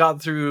 I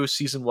got through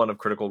Season 1 of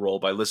Critical Role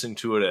by listening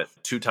to it at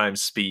 2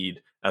 times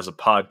speed as a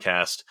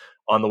podcast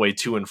on the way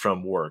to and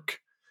from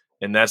work.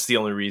 And that's the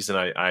only reason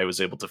I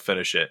was able to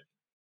finish it.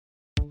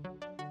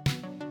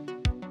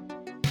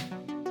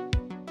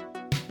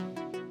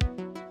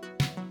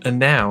 And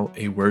now,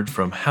 a word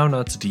from How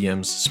Not to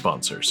DM's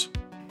sponsors.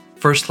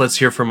 First, let's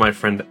hear from my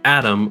friend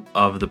Adam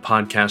of the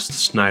podcast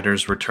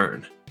Snyder's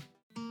Return.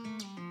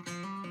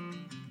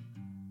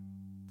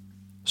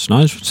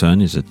 Snyder's Return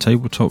is a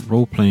tabletop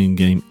role-playing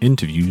game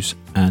interviews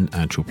and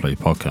actual play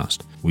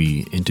podcast.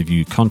 We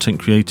interview content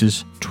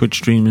creators, Twitch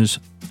streamers,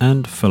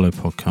 and fellow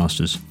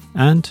podcasters,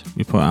 and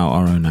we put out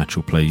our own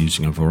actual play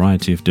using a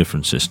variety of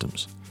different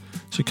systems.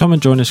 So come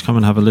and join us, come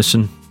and have a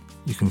listen.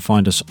 You can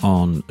find us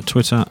on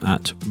Twitter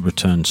at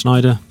Return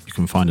Snyder. You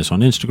can find us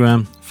on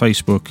Instagram,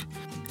 Facebook,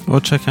 or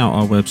check out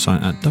our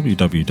website at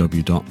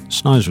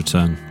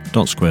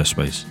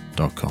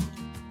www.snydersreturn.squarespace.com.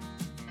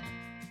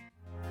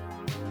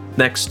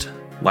 Next,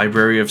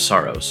 Library of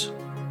Sorrows.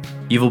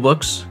 Evil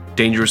books,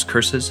 dangerous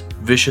curses,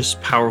 vicious,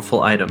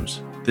 powerful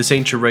items. This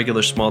ain't your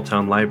regular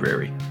small-town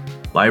library.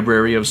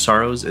 Library of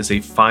Sorrows is a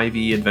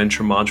 5e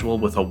adventure module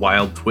with a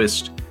wild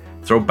twist.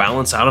 Throw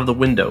balance out of the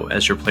window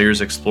as your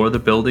players explore the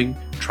building,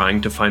 trying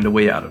to find a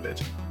way out of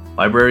it.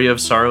 Library of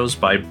Sorrows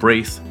by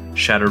Braith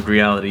Shattered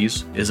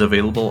Realities is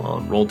available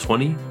on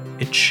Roll20,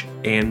 Itch,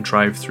 and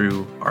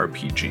Drive-Thru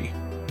RPG.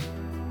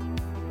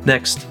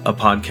 Next, a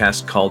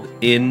podcast called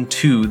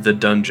Into the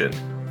Dungeon.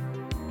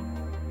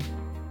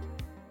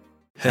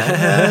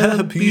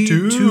 Happy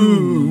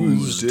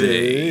Tuesday.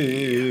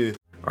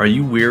 Are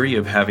you weary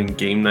of having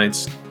game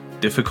nights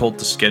difficult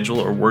to schedule,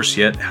 or worse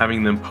yet,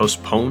 having them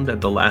postponed at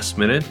the last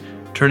minute,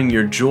 turning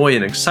your joy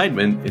and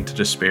excitement into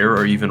despair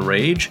or even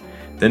rage?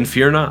 Then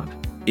fear not.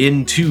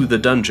 Into the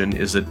Dungeon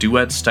is a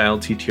duet-style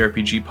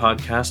TTRPG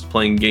podcast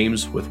playing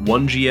games with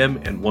one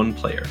GM and one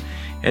player,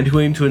 and who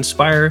aim to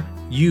inspire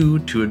you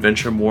to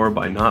adventure more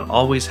by not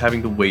always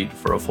having to wait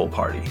for a full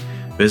party.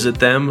 Visit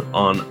them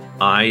on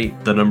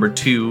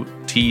i2td.com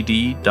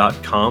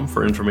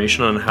for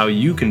information on how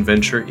you can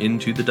venture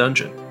into the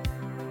dungeon.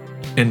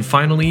 And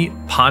finally,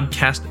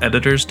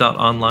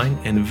 podcasteditors.online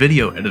and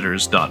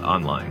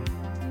videoeditors.online.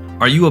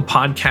 Are you a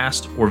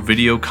podcast or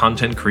video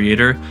content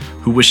creator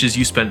who wishes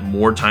you spent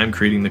more time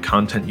creating the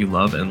content you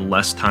love and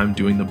less time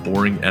doing the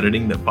boring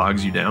editing that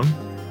bogs you down?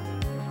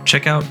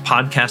 Check out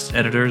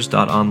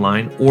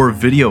podcasteditors.online or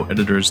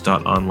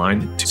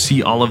videoeditors.online to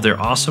see all of their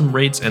awesome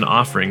rates and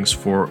offerings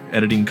for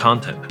editing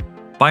content.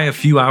 Buy a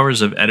few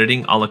hours of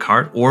editing a la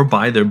carte or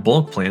buy their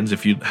bulk plans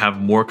if you have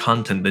more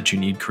content that you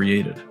need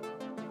created.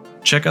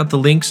 Check out the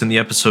links in the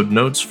episode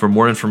notes for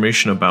more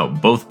information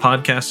about both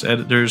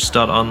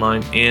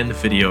podcasteditors.online and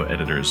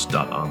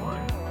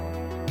videoeditors.online.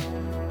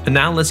 And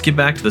now let's get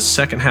back to the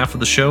second half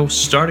of the show,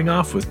 starting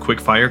off with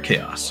Quickfire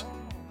Chaos.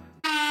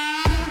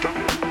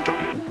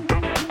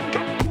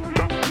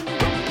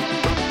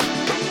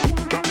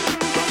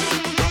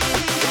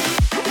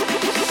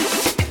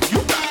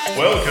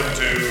 Welcome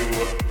to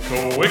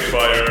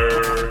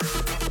Quickfire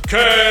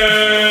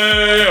Chaos!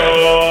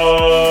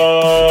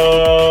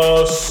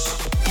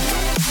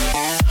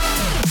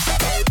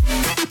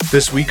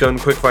 This week on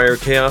Quickfire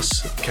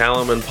Chaos,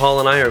 Callum and Paul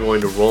and I are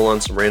going to roll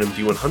on some random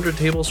D100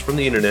 tables from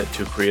the internet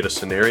to create a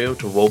scenario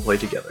to roleplay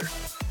together.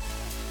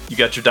 You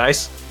got your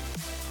dice?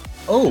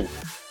 Oh,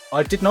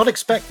 I did not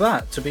expect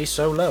that to be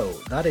so low.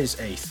 That is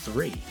a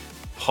 3.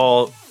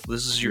 Paul,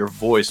 this is your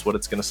voice, what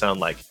it's going to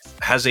sound like.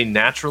 Has a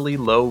naturally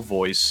low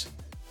voice.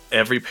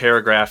 Every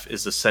paragraph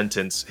is a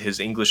sentence. His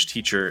English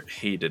teacher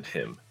hated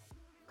him.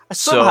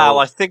 Somehow,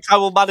 I think I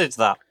will manage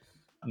that.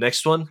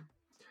 Next one,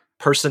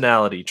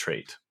 personality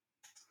trait.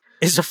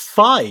 Is a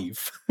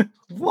 5.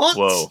 What?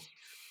 Whoa.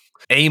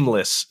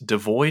 Aimless,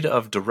 devoid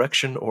of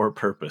direction or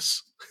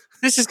purpose.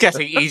 This is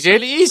getting easier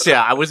and easier.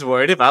 I was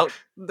worried about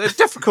the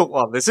difficult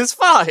one. This is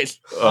fine.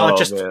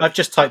 I've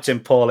just typed in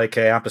Paul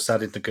aka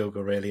Ampersand into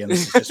Google, really, and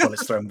this is just what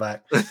it's thrown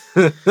back.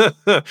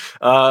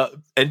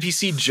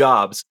 NPC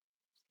jobs.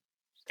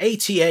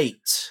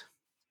 88.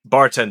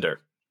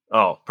 Bartender.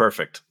 Oh,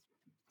 perfect.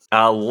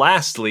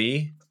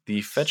 Lastly,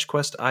 the fetch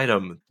quest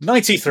item.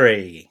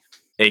 93.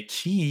 A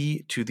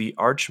key to the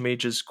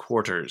Archmage's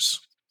quarters.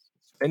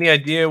 Any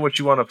idea what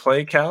you want to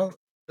play, Cal?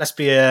 Let's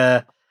be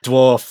a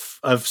dwarf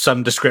of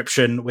some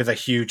description with a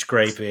huge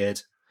grey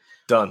beard.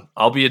 Done.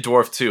 I'll be a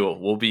dwarf too.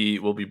 We'll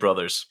be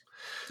brothers.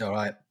 All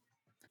right.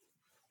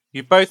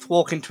 You both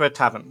walk into a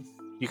tavern.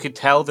 You can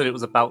tell that it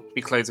was about to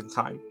be closing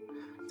time.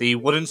 The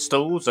wooden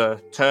stools are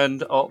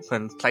turned up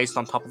and placed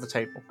on top of the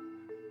table.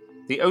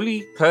 The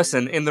only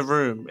person in the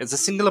room is a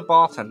singular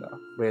bartender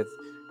with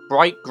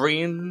bright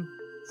green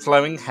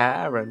flowing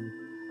hair and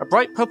a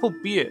bright purple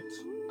beard.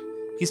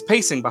 He's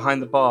pacing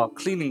behind the bar,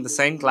 cleaning the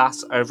same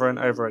glass over and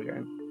over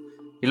again.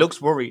 He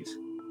looks worried.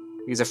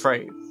 He's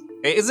afraid.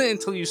 It isn't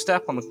until you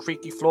step on the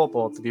creaky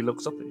floorboard that he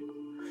looks up at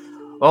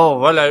you. Oh,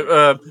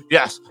 hello,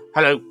 yes,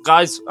 hello,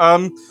 guys.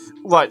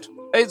 Right,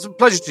 it's a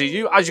pleasure to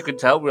you. As you can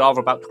tell, we are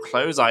about to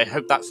close. I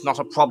hope that's not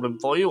a problem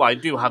for you. I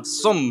do have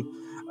some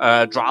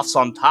drafts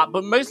on tap,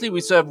 but mostly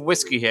we serve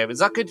whiskey here. Is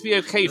that going to be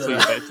okay for you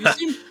both? You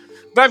seem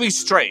very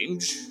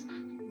strange.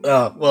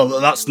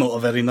 Well, that's not a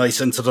very nice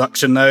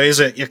introduction now,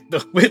 is it?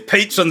 We're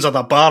patrons of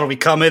the bar. We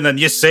come in and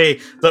you say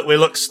that we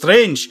look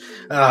strange.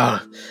 I'll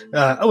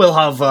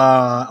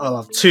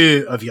have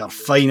 2 of your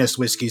finest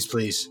whiskies,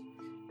 please.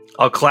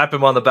 I'll clap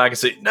him on the back and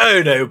say,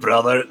 No,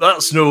 brother,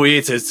 that's no way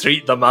to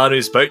treat the man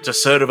who's about to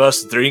serve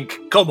us a drink.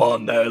 Come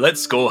on now,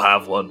 let's go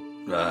have one.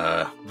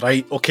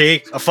 Right, okay,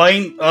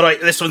 fine. All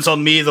right, this one's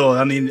on me, though.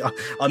 I mean,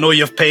 I know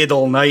you've paid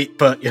all night,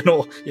 but,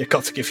 you've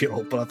got to give your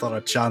old brother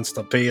a chance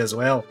to pay as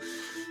well.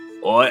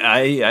 Oh,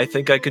 I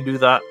think I can do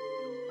that.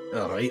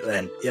 All right,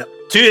 then. Yep.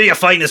 2 of your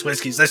finest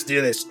whiskies. Let's do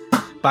this.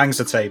 Bangs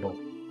the table.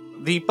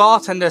 The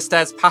bartender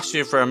stares past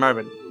you for a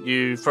moment.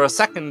 You, for a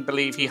second,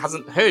 believe he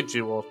hasn't heard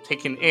you or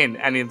taken in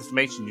any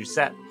information you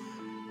said.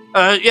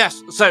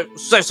 Yes, so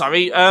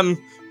sorry.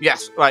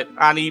 Yes, right.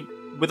 And he,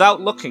 without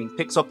looking,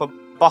 picks up a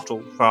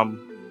bottle from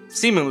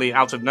seemingly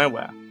out of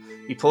nowhere.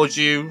 He pours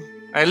you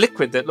a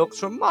liquid that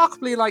looks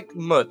remarkably like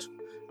mud.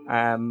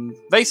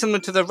 Very similar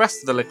to the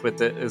rest of the liquid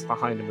that is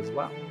behind him as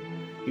well.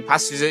 He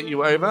passes it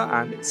you over,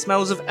 and it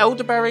smells of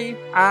elderberry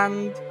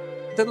and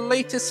the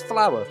latest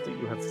flower that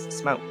you have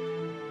smelt.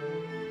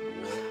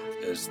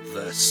 What is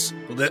this?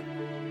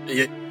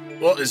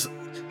 What is...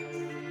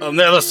 I've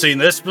never seen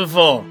this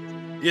before.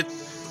 You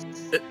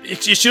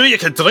sure you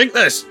can drink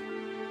this?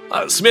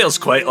 It smells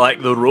quite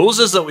like the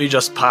roses that we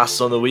just passed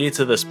on the way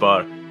to this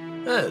bar.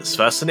 It's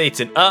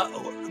fascinating.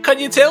 Can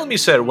you tell me,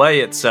 sir, why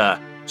it's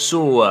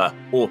so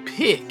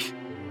opaque?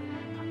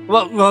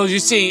 Well, you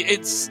see,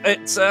 it's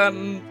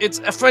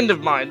a friend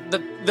of mine,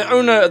 the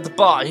owner of the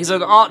bar. He's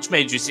an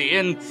archmage, you see,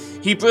 and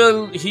he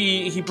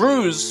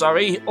brews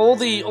all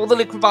the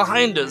liquid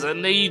behind us,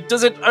 and he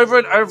does it over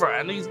and over,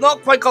 and he's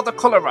not quite got the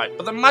color right,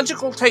 but the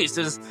magical taste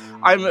is,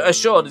 I'm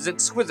assured, is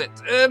exquisite.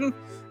 And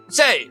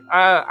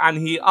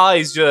he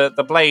eyes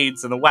the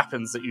blades and the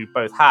weapons that you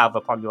both have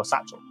upon your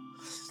satchel.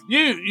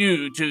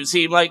 You two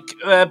seem like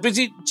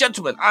busy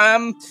gentlemen.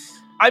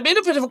 I'm in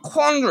a bit of a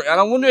quandary, and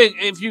I'm wondering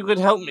if you could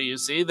help me, you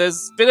see.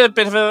 There's been a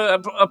bit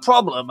of a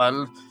problem,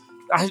 and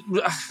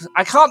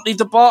I can't leave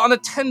the bar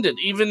unattended,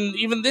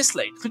 even this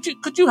late.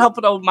 Could you help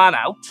an old man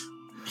out?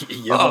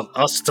 You want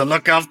us to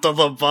look after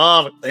the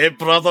bar? Hey,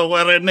 brother,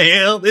 we're in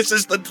here. This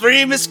is the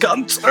dream has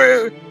come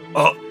true.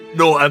 Oh,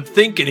 no, I'm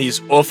thinking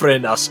he's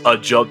offering us a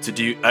job to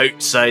do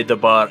outside the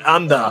bar.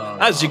 And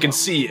as you can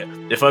see,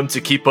 if I'm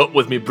to keep up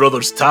with me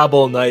brother's tab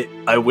all night,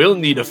 I will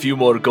need a few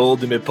more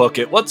gold in my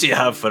pocket. What do you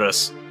have for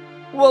us?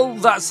 Well,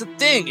 that's the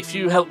thing. If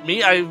you help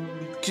me, I'll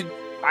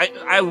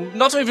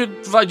not only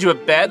provide you a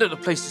bed and a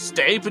place to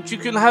stay, but you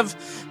can have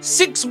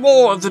 6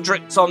 more of the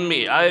drinks on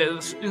me.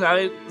 It's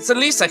the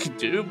least I could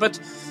do. But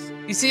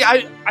you see,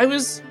 I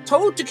was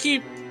told to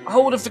keep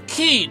hold of the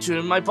key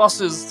to my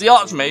boss's, the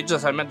Archmage,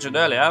 as I mentioned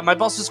earlier, my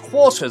boss's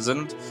quarters,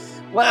 and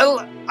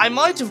well, I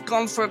might have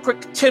gone for a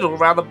quick tiddle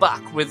round the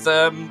back with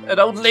an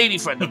old lady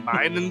friend of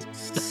mine, and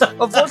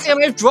unfortunately I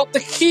may have dropped the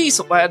key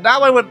somewhere.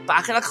 Now I went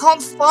back and I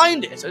can't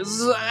find it.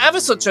 It's ever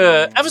such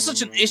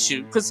an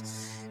issue, because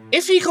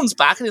if he comes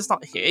back and it's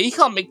not here, he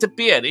can't make the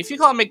beer. And if he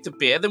can't make the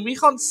beer, then we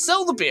can't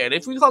sell the beer. And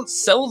if we can't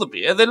sell the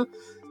beer, then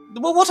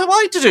well, what am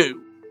I to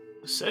do?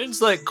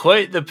 Sounds like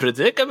quite the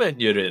predicament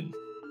you're in.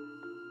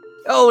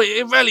 Oh,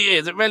 it really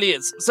is. It really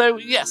is. So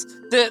yes,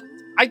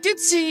 I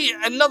did see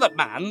another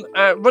man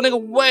running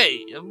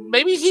away.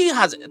 Maybe he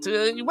has it.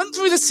 He went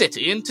through the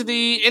city into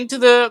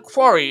the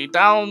quarry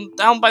down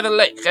by the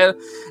lake.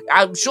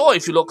 I'm sure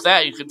if you look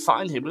there, you could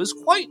find him. He was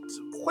quite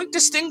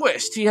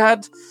distinguished. He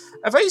had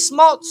a very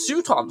smart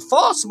suit on,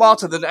 far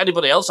smarter than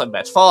anybody else I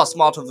met, far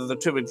smarter than the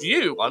two of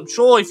you. I'm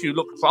sure if you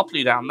looked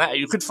properly down there,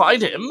 you could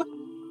find him.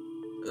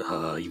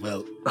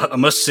 Well, I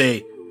must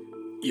say,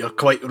 you're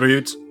quite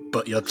rude,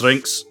 but your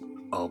drinks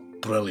are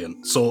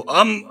brilliant. So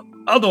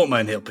I don't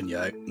mind helping you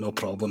out. No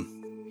problem.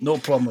 No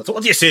problem at all.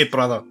 What do you say,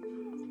 brother?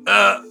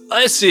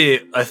 I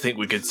think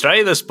we could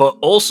try this, but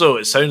also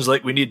it sounds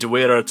like we need to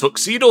wear our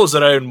tuxedos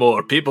around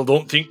more. People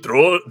don't think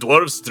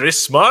dwarves dress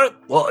smart.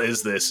 What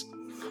is this?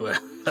 Well,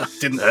 I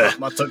didn't have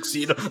my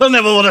tuxedo. I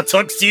never wore a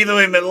tuxedo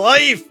in my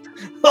life.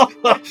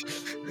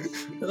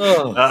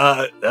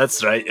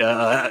 That's right.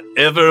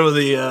 Ever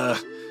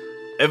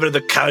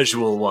the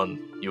casual one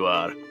you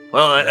are.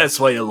 Well, that's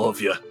why I love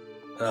you.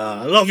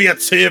 I love you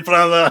too,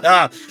 brother.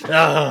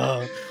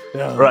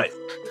 Right.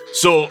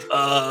 So,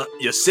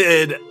 you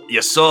said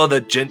you saw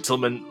the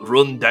gentleman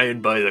run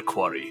down by the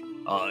quarry.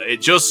 It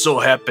just so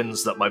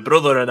happens that my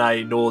brother and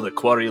I know the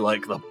quarry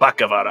like the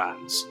back of our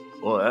hands.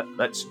 Oh,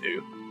 that's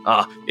new.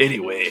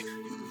 Anyway,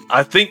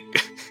 I think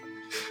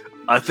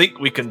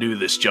we can do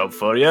this job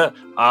for you.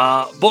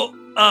 But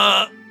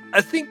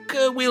I think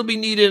we'll be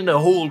needing a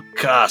whole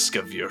cask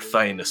of your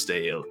finest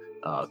ale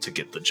to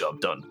get the job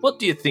done. What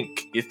do you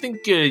think? You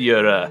think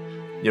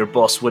your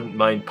boss wouldn't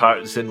mind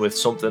parting with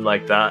something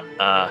like that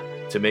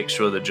to make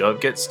sure the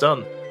job gets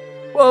done?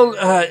 Well,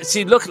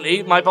 see,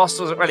 luckily, my boss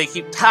doesn't really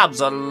keep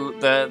tabs on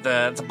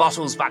the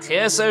bottles back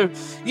here, so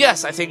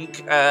yes, I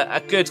think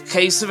a good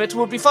case of it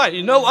will be fine.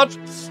 You know what?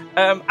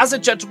 As a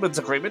gentleman's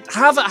agreement,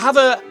 have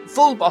a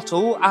full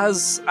bottle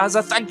as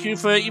a thank you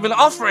for even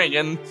offering,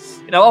 and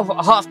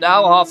half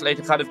now, half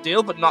later kind of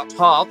deal, but not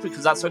half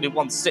because that's only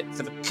 1 sip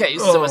for the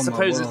case. So I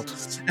suppose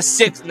it's a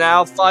 6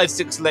 now, 5,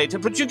 6 later.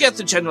 But you get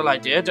the general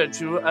idea, don't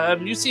you?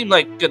 You seem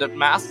like good at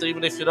math,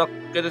 even if you're not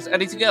good at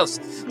anything else.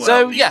 Well,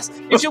 so yes,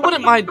 if you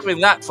wouldn't mind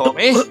doing that for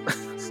me.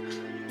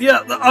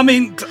 Yeah, I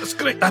mean, that's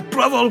great.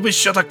 Brother, we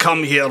should have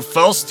come here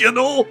first,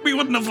 We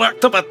wouldn't have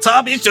racked up a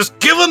tab. He's just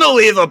given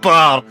away the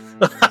bar.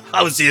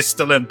 How's he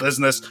still in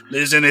business?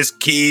 Losing his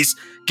keys,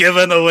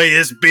 giving away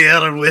his beer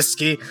and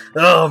whiskey.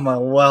 Oh, my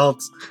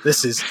world.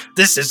 This is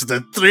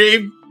the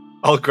dream.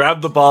 I'll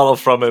grab the bottle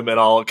from him and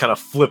I'll kind of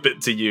flip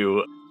it to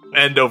you,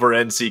 end over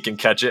end so you can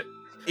catch it.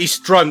 He's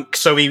drunk,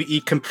 so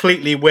he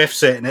completely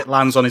whiffs it and it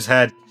lands on his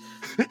head.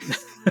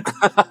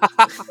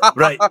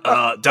 Right,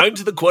 down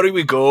to the quarry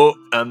we go,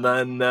 and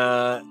then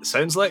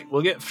sounds like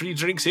we'll get free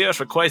drinks here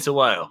for quite a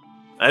while.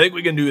 I think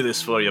we can do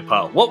this for you,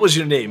 pal. What was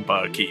your name,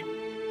 barkeep?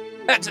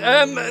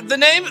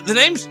 The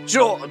name's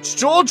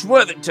George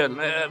Worthington.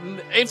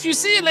 If you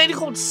see a lady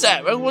called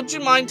Sarah, would you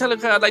mind telling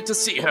her I'd like to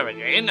see her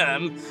again?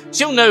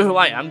 She'll know who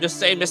I am. Just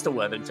say Mr.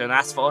 Worthington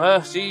asked for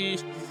her.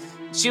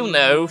 She'll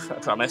know, I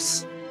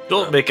promise.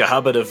 Don't make a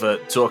habit of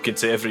talking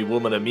to every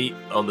woman I meet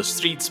on the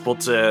streets,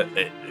 but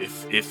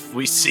if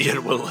we see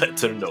her, we'll let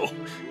her know.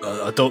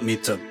 I don't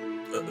mean to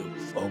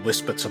I'll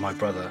whisper to my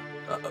brother.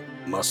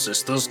 My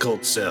sister's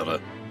called Sarah.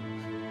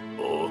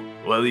 Oh,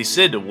 well, he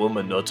said a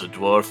woman, not a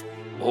dwarf.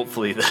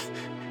 Hopefully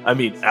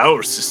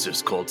our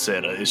sister's called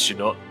Sarah, is she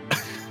not?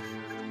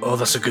 Oh,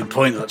 that's a good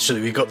point,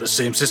 actually. We got the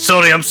same.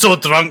 Sorry, I'm so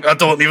drunk, I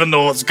don't even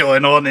know what's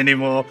going on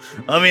anymore.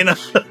 I mean,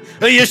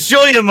 are you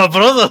sure you're my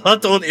brother? I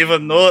don't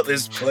even know at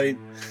this point.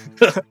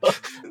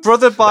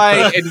 Brother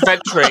by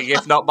inventory,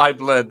 if not by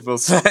blood, we'll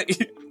say.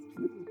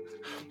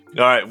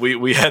 All right,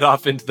 we head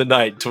off into the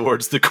night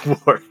towards the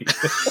quarry,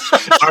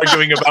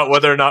 arguing about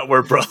whether or not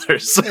we're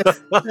brothers.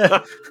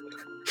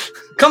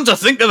 Come to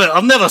think of it,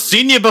 I've never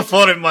seen you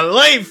before in my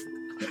life.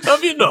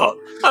 Have you not?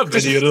 I've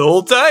been here the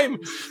whole time.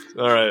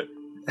 All right.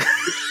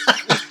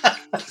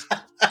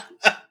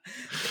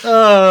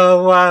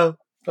 Oh, wow.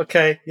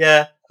 Okay,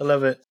 yeah, I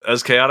love it.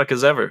 As chaotic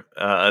as ever.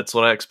 That's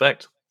what I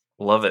expect.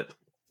 Love it.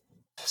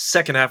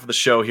 Second half of the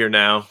show here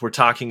now. We're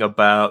talking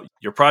about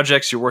your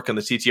projects, your work in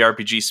the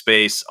TTRPG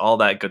space, all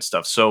that good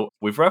stuff. So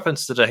we've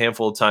referenced it a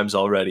handful of times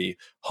already.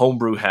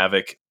 Homebrew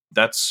Havoc.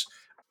 That's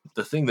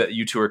the thing that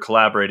you two are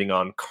collaborating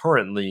on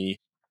currently.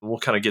 We'll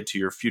kind of get to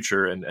your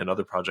future and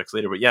other projects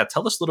later. But yeah,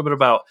 tell us a little bit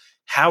about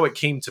how it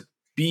came to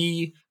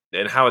be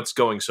and how it's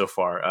going so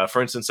far.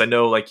 For instance, I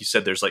know, like you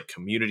said, there's like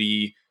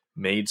community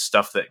made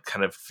stuff that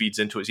kind of feeds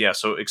into it. Yeah,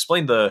 so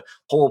explain the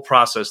whole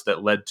process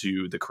that led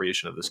to the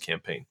creation of this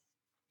campaign.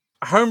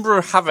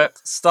 Homebrew Havoc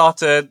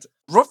started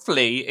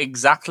roughly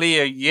exactly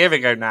a year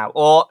ago now,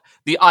 or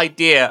the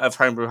idea of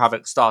Homebrew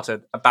Havoc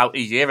started about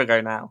a year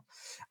ago now.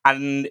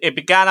 And it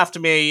began after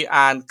me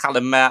and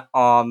Callum met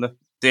on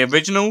the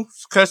original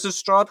Curse of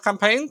Strahd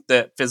campaign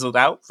that fizzled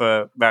out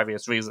for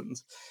various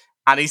reasons.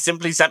 And he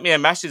simply sent me a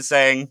message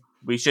saying,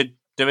 we should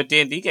do a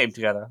D&D game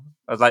together.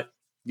 I was like,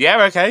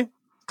 yeah, okay,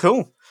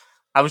 cool.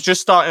 I was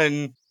just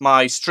starting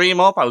my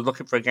stream up. I was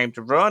looking for a game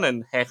to run,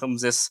 and here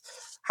comes this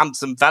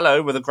handsome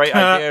fellow with a great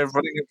idea of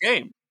running a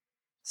game.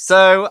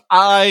 So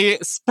I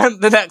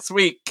spent the next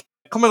week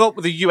coming up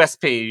with a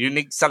USP, a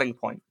unique selling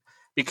point,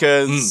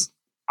 because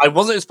I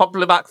wasn't as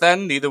popular back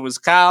then, neither was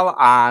Cal,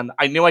 and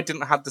I knew I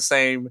didn't have the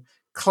same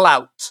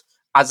clout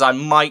as I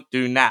might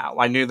do now.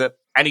 I knew that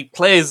any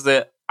players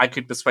that I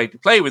could persuade to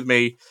play with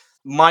me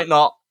might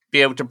not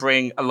be able to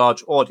bring a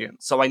large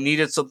audience. So I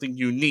needed something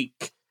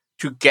unique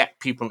to get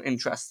people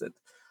interested.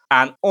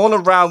 And all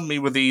around me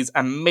were these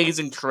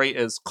amazing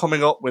creators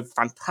coming up with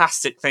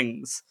fantastic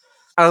things.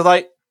 And I was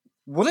like,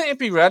 wouldn't it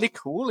be really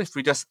cool if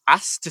we just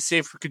asked to see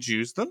if we could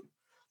use them?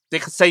 They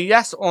could say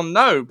yes or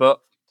no, but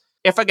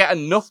if I get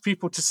enough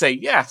people to say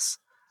yes,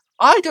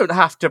 I don't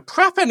have to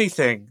prep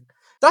anything.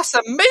 That's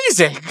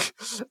amazing.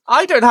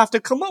 I don't have to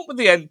come up with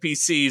the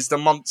NPCs, the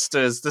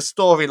monsters, the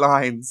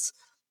storylines,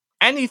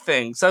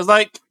 anything. So I was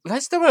like,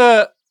 let's do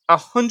a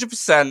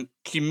 100%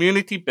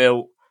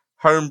 community-built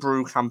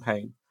homebrew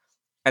campaign.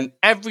 And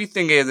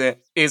everything in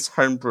it is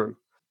homebrew.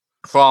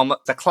 From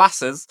the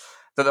classes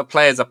that the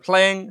players are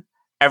playing,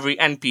 every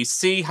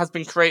NPC has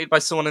been created by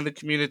someone in the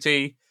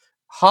community.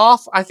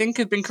 Half, I think,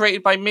 has been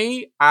created by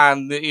me,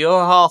 and the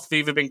other half have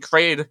either been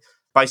created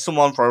by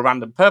someone for a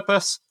random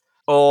purpose,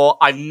 or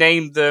I've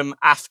named them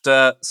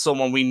after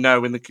someone we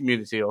know in the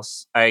community, or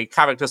a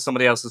character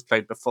somebody else has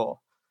played before.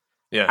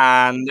 Yeah.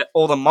 And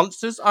all the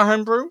monsters are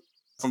homebrew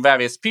from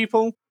various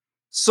people.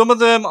 Some of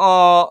them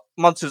are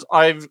monsters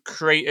I've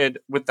created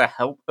with the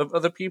help of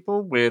other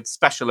people, with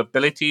special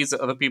abilities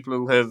that other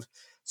people have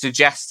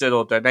suggested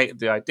or donated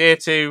the idea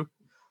to.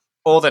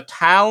 All the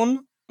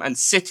town and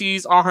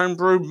cities are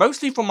homebrew,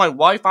 mostly from my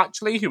wife,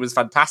 actually, who was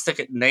fantastic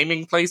at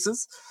naming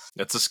places.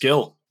 That's a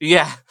skill.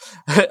 Yeah,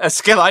 a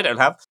skill I don't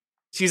have.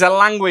 She's a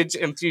language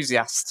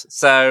enthusiast,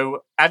 so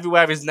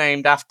everywhere is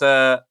named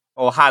after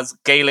or has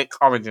Gaelic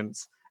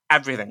origins.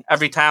 Everything.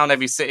 Every town,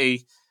 every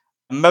city.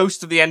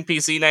 Most of the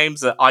NPC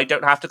names that I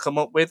don't have to come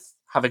up with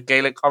have a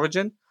Gaelic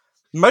origin.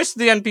 Most of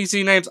the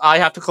NPC names I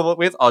have to come up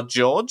with are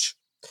George,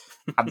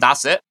 and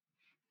that's it.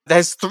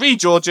 There's 3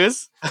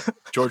 Georges.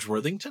 George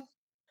Worthington?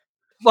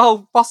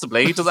 Well,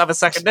 possibly. He doesn't have a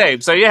second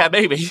name, so yeah,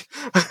 maybe.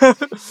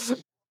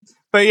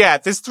 But yeah,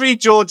 there's 3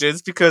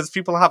 Georges because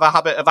people have a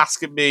habit of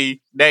asking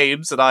me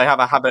names and I have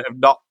a habit of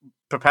not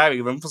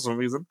preparing them for some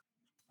reason.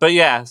 But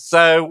yeah,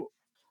 so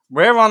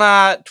we're on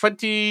our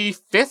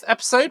 25th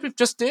episode we've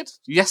just did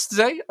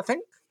yesterday, I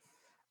think.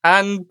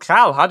 And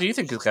Cal, how do you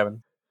think it's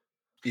going?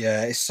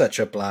 Yeah, it's such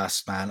a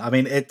blast, man. I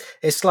mean,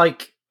 it's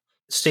like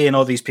seeing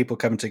all these people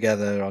coming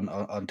together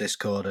on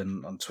Discord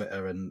and on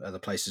Twitter and other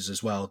places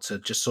as well to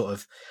just sort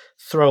of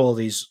throw all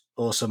these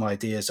awesome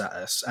ideas at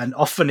us. And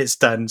often it's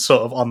done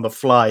sort of on the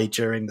fly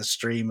during the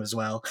stream as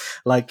well.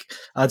 Like,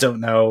 I don't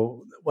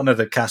know, one of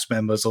the cast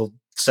members will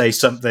say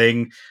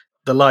something,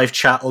 the live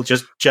chat will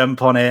just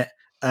jump on it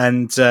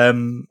and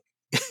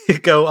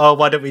go, oh,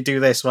 why don't we do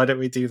this? Why don't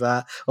we do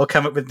that? Or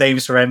come up with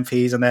names for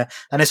MPs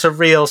and it's a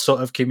real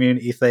sort of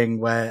community thing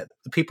where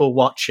the people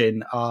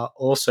watching are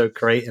also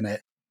creating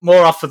it.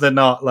 More often than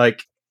not,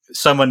 like,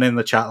 someone in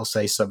the chat will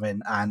say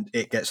something and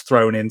it gets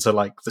thrown into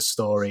like the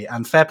story,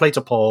 and fair play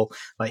to Paul,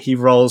 like he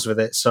rolls with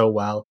it so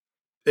well.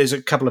 There's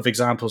a couple of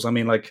examples. I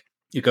mean, like,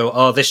 you go,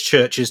 oh, this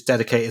church is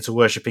dedicated to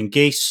worshipping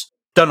geese.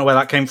 Don't know where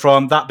that came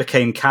from. That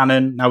became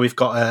canon. Now we've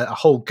got a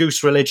whole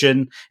goose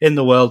religion in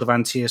the world of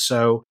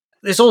Antioso.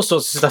 There's all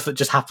sorts of stuff that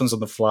just happens on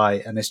the fly,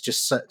 and it's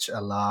just such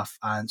a laugh.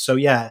 And so,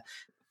 yeah,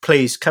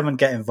 please come and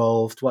get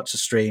involved, watch the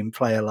stream,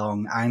 play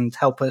along, and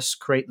help us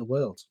create the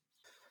world.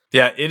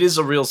 Yeah, it is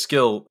a real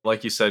skill,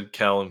 like you said,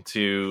 Callum,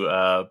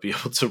 to be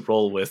able to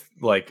roll with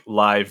like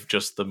live,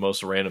 just the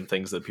most random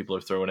things that people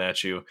are throwing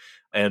at you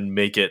and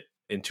make it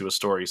into a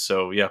story.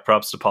 So yeah,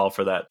 props to Paul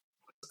for that.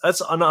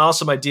 That's an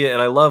awesome idea.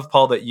 And I love,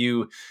 Paul, that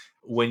you,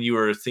 when you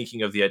were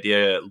thinking of the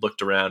idea,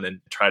 looked around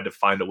and tried to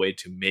find a way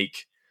to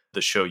make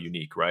the show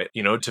unique, right?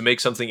 You know, to make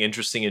something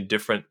interesting and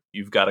different,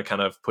 you've got to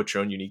kind of put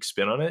your own unique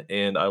spin on it.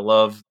 And I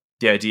love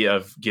the idea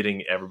of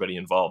getting everybody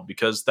involved,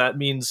 because that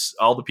means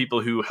all the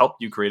people who helped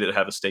you create it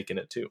have a stake in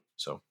it too.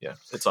 So yeah,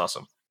 it's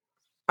awesome.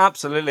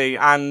 Absolutely.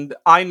 And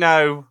I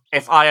know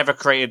if I ever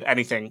created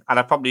anything, and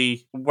I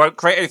probably won't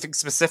create anything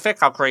specific,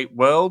 I'll create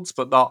worlds,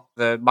 but not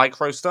the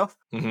micro stuff.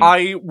 Mhm.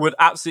 I would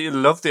absolutely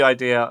love the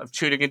idea of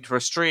tuning into a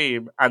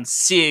stream and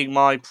seeing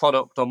my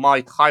product or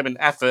my time and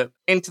effort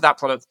into that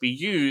product be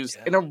used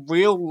in a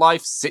real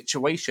life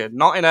situation,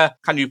 not in a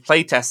can you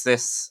playtest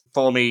this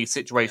for me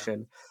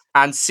situation.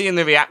 And seeing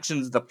the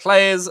reactions of the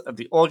players, of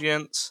the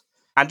audience,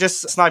 and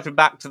just sniping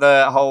back to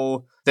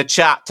the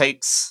chat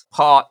takes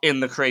part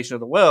in the creation of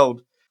the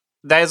world.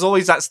 There's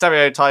always that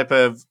stereotype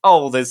of,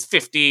 there's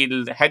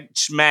 15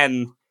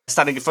 henchmen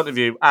standing in front of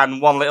you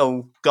and one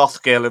little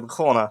goth girl in the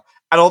corner.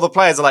 And all the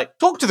players are like,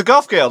 talk to the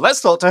goth girl, let's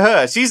talk to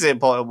her, she's the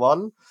important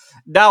one.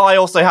 Now I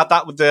also have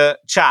that with the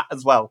chat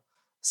as well.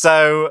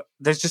 So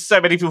there's just so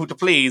many people to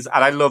please,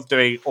 and I love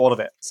doing all of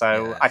it.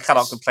 So I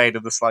cannot complain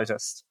in the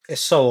slightest.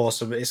 It's so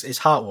awesome. It's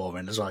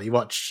heartwarming as well. You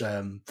watch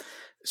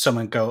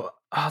someone go,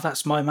 "Oh,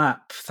 that's my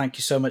map. Thank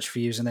you so much for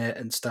using it,"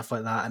 and stuff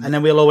like that. And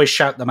then we'll always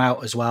shout them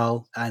out as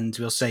well, and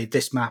we'll say,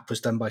 "This map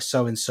was done by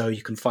so and so.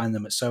 You can find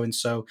them at so and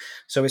so."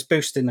 So it's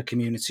boosting the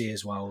community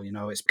as well. You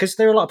know, it's because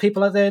there are a lot of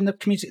people out there in the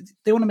community.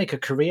 They want to make a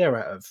career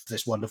out of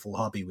this wonderful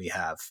hobby we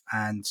have,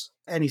 and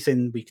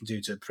anything we can do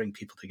to bring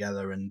people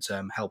together and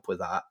help with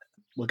that,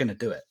 we're going to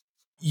do it.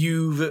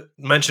 You've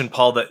mentioned,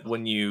 Paul, that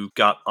when you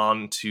got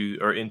onto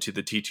or into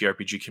the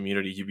TTRPG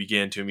community, you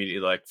began to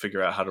immediately like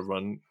figure out how to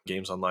run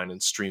games online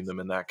and stream them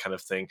and that kind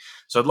of thing.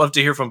 So I'd love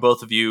to hear from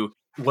both of you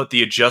what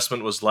the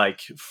adjustment was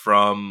like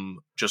from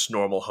just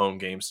normal home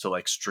games to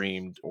like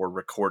streamed or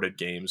recorded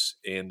games,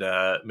 and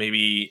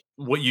maybe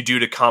what you do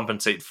to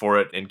compensate for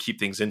it and keep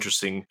things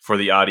interesting for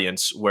the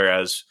audience.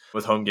 Whereas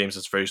with home games,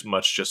 it's very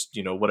much just,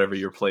 you know, whatever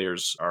your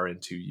players are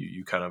into,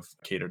 you kind of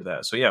cater to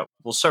that. So yeah,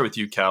 we'll start with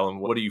you,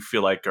 Callum. What do you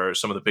feel like are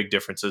some of the big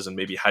differences, and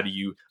maybe how do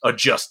you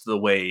adjust the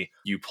way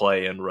you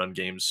play and run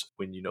games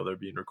when you know they're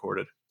being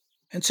recorded?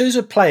 In terms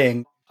of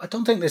playing, I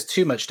don't think there's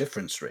too much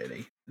difference,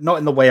 really. Not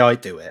in the way I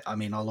do it. I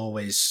mean, I'll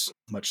always,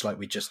 much like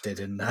we just did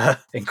in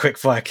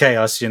Quickfire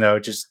Chaos, you know,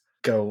 just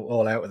go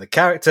all out with a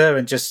character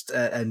and just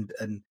and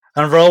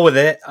roll with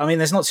it. I mean,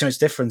 there's not too much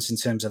difference in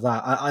terms of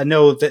that. I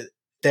know that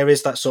there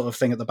is that sort of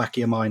thing at the back of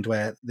your mind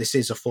where this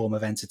is a form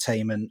of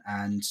entertainment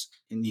and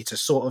you need to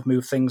sort of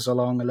move things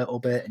along a little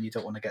bit and you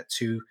don't want to get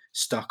too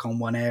stuck on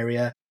one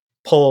area.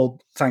 Paul,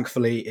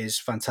 thankfully, is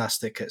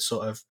fantastic at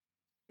sort of,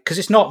 because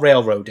it's not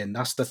railroading,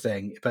 that's the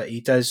thing, but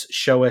he does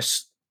show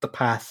us the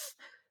path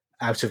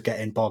out of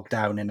getting bogged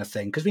down in a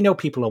thing, because we know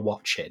people are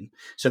watching.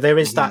 So there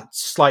is that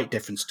slight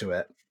difference to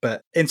it.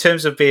 But in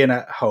terms of being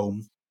at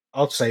home,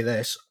 I'll say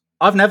this.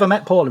 I've never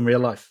met Paul in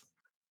real life.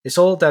 It's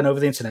all done over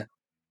the internet.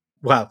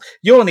 Well,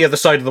 you're on the other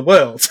side of the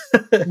world.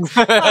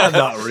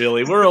 Not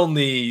really. We're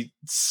only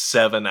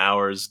 7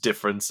 hours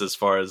difference as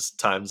far as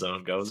time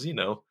zone goes, you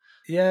know.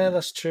 Yeah,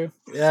 that's true.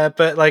 Yeah,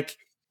 but like,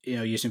 you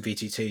know, using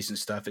VTTs and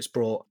stuff, it's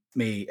brought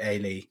me,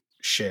 Ailey,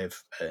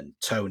 Shiv, and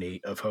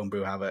Tony of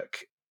Homebrew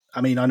Havoc. I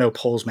mean, I know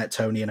Paul's met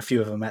Tony and a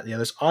few of them met the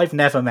others. I've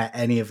never met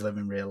any of them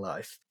in real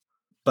life,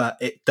 but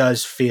it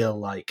does feel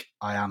like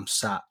I am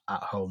sat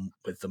at home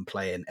with them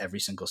playing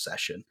every single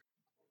session.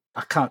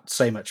 I can't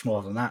say much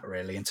more than that,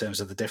 really, in terms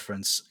of the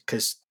difference,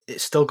 because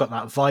it's still got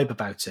that vibe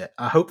about it.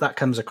 I hope that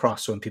comes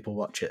across when people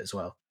watch it as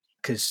well,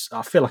 because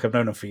I feel like I've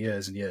known them for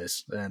years and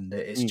years, and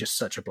it's just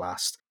such a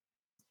blast.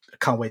 I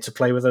can't wait to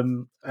play with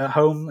them at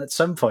home at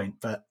some point,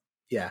 but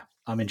yeah,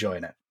 I'm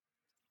enjoying it.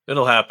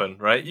 It'll happen,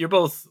 right? You're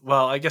both,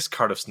 well, I guess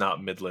Cardiff's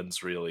not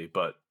Midlands really,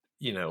 but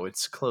you know,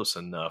 it's close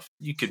enough.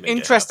 You could make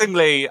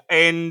Interestingly,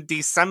 in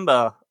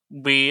December,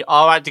 we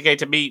are actually going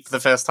to meet for the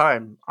first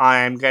time.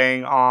 I'm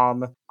going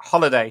on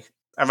holiday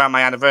around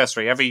my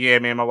anniversary. Every year,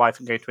 me and my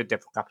wife are going to a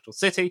different capital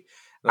city,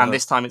 and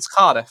this time it's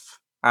Cardiff.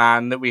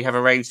 And we have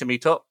arranged to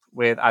meet up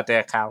with our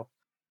dear Cal.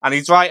 And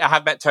he's right, I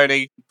have met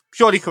Tony.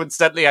 Purely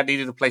coincidentally, I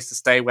needed a place to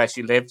stay where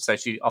she lived, so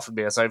she offered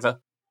me us over.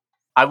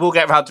 I will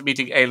get around to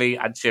meeting Ailey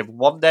and Shiv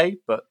one day,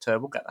 but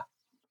we'll get there.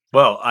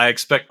 Well, I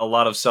expect a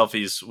lot of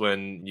selfies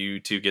when you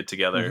two get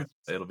together.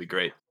 It'll be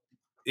great.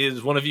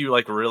 Is one of you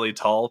like really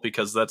tall?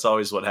 Because that's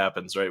always what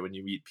happens, right? When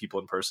you meet people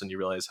in person, you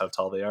realize how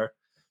tall they are.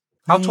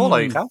 How tall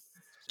are you, Cal?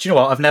 Do you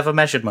know what? I've never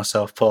measured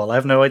myself, Paul. I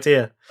have no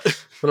idea.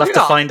 We'll have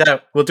to find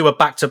out. We'll do a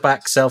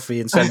back-to-back selfie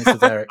and send it to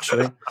Derek, shall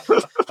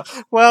we?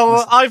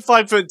 Well, I'm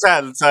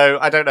 5'10", so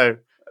I don't know.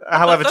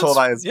 However tall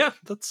that is. Yeah,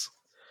 that's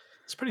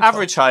pretty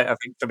average height, I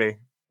think, for me.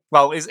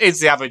 Well, it's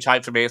the average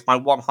height for me. It's my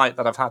one height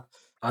that I've had.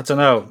 I don't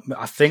know.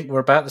 I think we're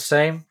about the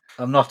same.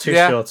 I'm not too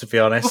Yeah. sure, to be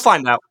honest. We'll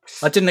find out.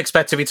 I didn't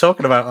expect to be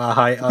talking about our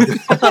height.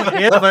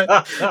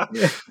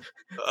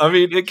 I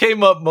mean, it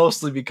came up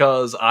mostly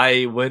because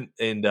I went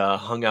and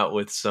hung out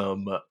with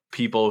some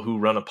people who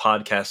run a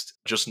podcast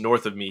just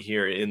north of me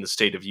here in the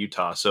state of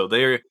Utah. So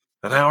they're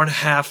an hour and a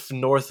half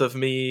north of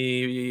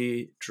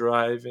me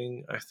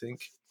driving, I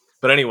think.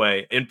 But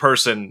anyway, in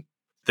person,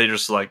 they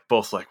just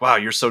both wow,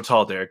 you're so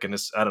tall, Derek. And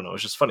I don't know,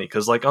 it's just funny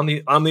because on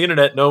the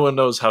internet, no one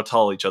knows how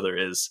tall each other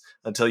is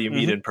until you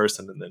meet in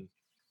person. And then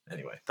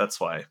anyway, that's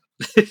why.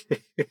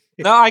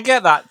 No, I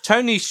get that.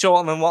 Tony's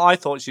shorter than what I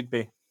thought she'd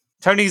be.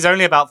 Tony's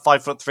only about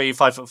 5'3",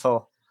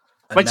 5'4".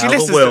 When she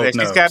listens to this,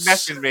 she's going to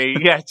message me.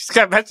 Yeah, she's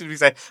going to message me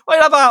saying, "Wait,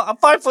 I'm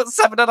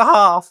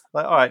 5'7.5".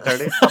 Like, all right,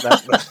 Tony.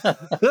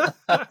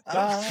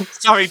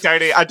 Sorry,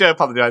 Tony. I do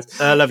apologize.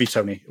 I love you,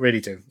 Tony. Really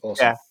do.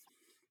 Awesome. Yeah.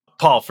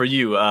 Paul, for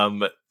you,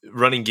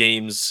 running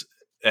games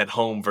at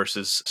home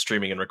versus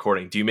streaming and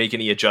recording, do you make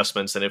any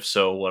adjustments? And if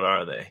so, what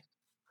are they?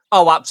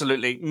 Oh,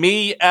 absolutely.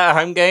 Me at a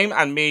home game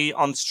and me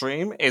on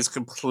stream is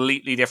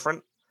completely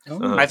different.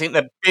 Oh. I think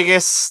the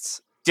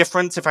biggest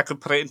difference, if I could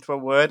put it into a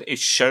word, is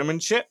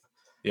showmanship.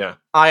 Yeah.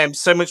 I am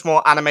so much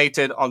more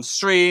animated on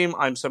stream.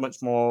 I'm so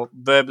much more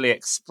verbally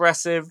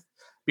expressive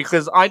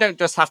because I don't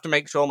just have to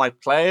make sure my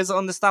players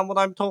understand what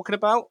I'm talking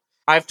about.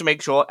 I have to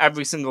make sure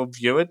every single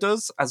viewer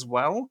does as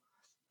well.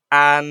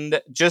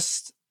 And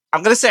just,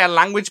 I'm going to say a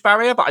language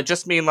barrier, but I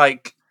just mean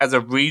as a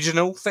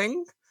regional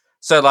thing.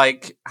 So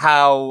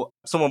how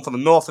someone from the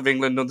north of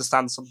England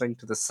understands something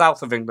to the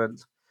south of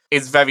England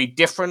is very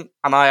different.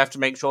 And I have to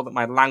make sure that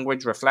my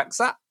language reflects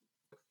that.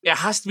 It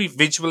has to be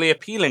visually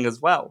appealing as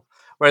well.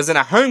 Whereas in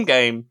a home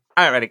game,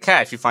 I don't really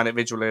care if you find it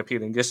visually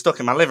appealing. You're stuck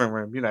in my living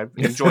room,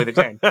 enjoy the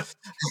game.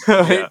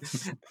 Yeah.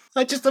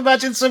 I just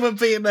imagine someone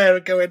being there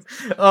and going,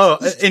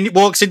 and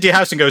walks into your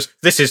house and goes,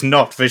 "This is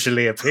not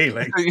visually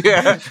appealing."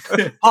 Yeah.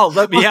 Paul,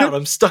 let me out.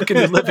 I'm stuck in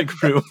the living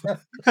room.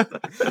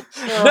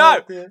 No,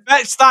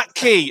 that's that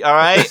key, all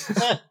right?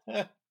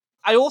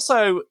 I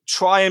also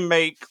try and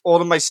make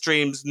all of my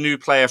streams new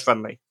player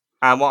friendly.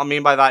 And what I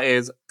mean by that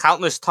is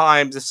countless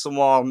times if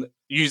someone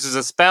uses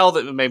a spell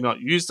that maybe not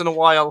used in a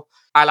while,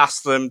 I'll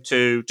ask them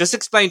to just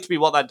explain to me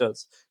what that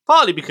does.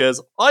 Partly because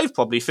I've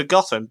probably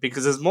forgotten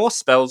because there's more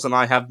spells than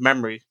I have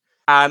memory.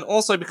 And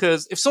also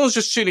because if someone's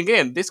just tuning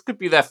in, this could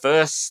be their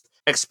first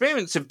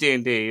experience of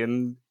D&D.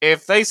 And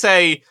if they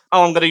say,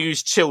 "Oh, I'm going to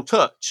use Chill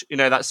Touch,"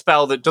 that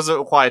spell that doesn't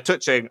require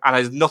touching and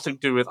has nothing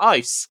to do with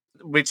ice,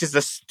 which is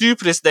the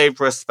stupidest name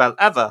for a spell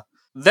ever,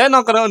 they're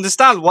not going to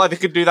understand why they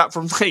could do that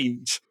from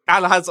range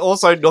and has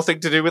also nothing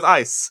to do with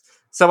ice.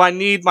 So I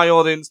need my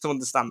audience to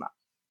understand that.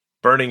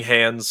 Burning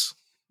Hands,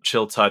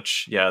 Chill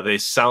Touch. Yeah, they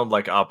sound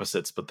like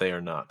opposites, but they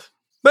are not.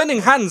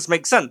 Burning Hands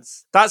makes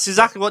sense. That's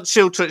exactly what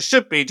Chill Touch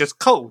should be, just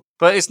cold.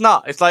 But it's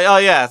not. It's oh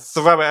yeah,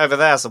 throw it over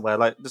there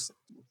somewhere. Just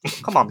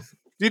come on.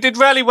 You did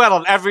really well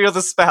on every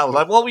other spell.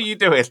 What were you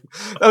doing?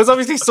 That was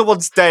obviously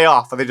someone's day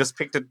off and they just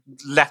picked a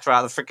letter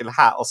out of the freaking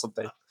hat or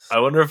something. I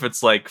wonder if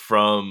it's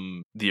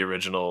from the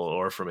original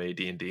or from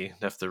AD&D.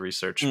 I have to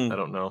research. I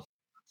don't know.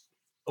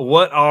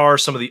 What are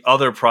some of the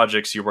other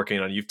projects you're working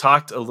on? You've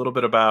talked a little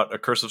bit about a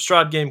Curse of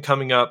Strahd game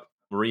coming up,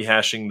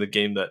 rehashing the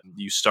game that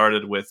you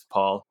started with,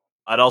 Paul.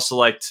 I'd also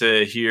like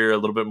to hear a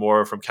little bit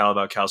more from Cal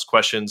about Cal's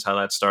questions, how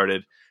that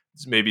started,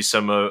 maybe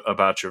some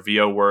about your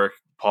VO work,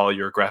 Paul,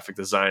 your graphic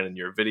design and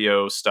your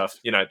video stuff.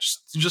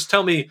 Just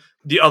tell me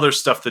the other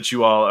stuff that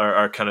you all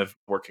are kind of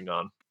working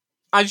on.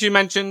 As you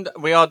mentioned,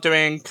 we are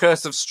doing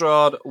Curse of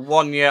Strahd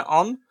 1 year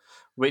on,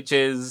 which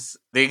is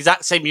the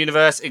exact same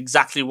universe,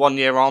 exactly 1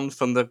 year on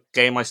from the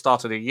game I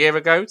started a year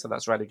ago, so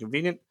that's really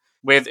convenient,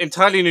 with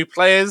entirely new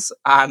players,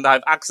 and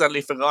I've accidentally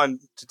forgotten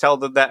to tell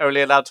them they're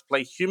only allowed to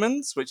play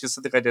humans, which is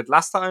something I did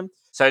last time.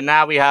 So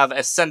now we have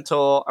a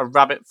centaur, a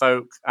rabbit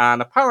folk,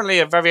 and apparently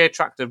a very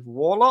attractive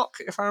warlock,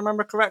 if I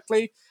remember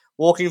correctly,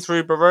 walking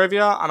through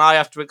Barovia, and I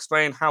have to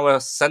explain how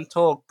a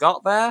centaur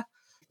got there.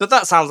 But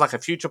that sounds like a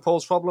future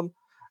Paul's problem.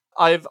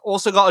 I've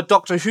also got a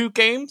Doctor Who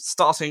game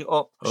starting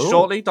up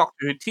shortly,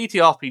 Doctor Who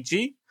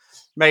TTRPG,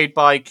 made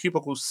by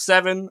Cubicle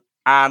 7,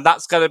 and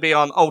that's going to be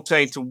on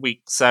alternating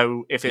weeks.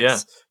 So if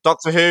it's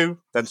Doctor Who,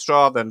 then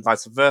Strahd, then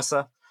vice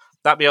versa.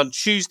 That'll be on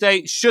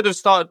Tuesday. Should have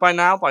started by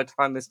now, by the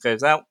time this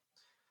goes out.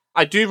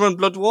 I do run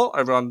Blood War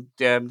over on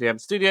DM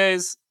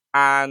Studios,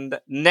 and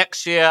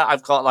next year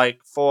I've got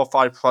 4 or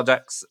 5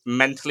 projects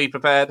mentally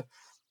prepared,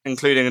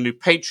 including a new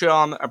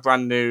Patreon, a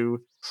brand new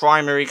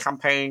primary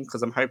campaign,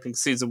 because I'm hoping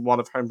season 1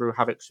 of Homebrew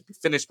Havoc should be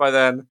finished by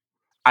then.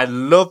 I'd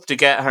love to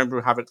get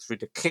Homebrew Havoc through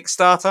to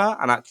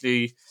Kickstarter and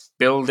actually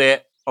build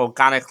it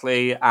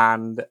organically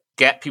and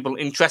get people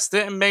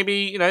interested, and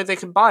maybe, they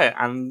can buy it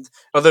and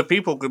other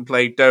people can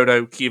play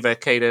Dodo, Kiva,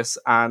 Cadus,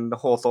 and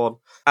Hawthorne.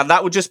 And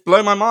that would just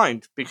blow my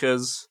mind,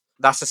 because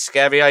that's a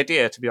scary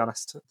idea, to be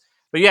honest.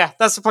 But yeah,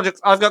 that's the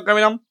project I've got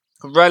going on.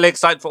 I'm really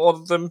excited for all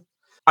of them.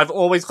 I've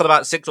always got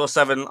about 6 or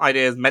 7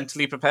 ideas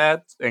mentally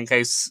prepared in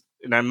case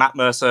Matt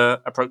Mercer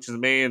approaches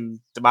me and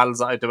demands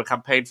that I do a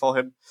campaign for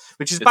him,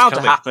 which is bound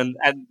to happen.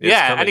 And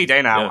any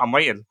day now, I'm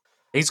waiting.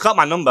 He's got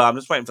my number. I'm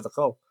just waiting for the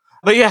call.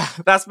 But yeah,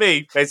 that's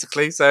me,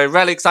 basically. So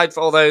really excited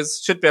for all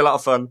those. Should be a lot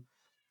of fun.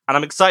 And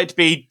I'm excited to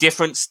be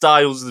different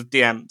styles of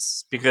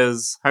DMs,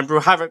 because Homebrew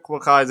Havoc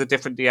requires a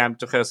different DM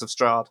to Curse of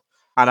Strahd.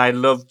 And I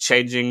love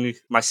changing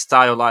my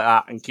style like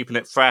that and keeping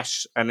it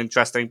fresh and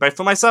interesting, both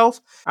for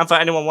myself and for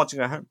anyone watching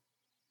at home.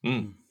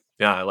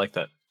 Yeah, I like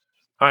that.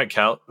 All right,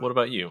 Cal, what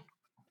about you?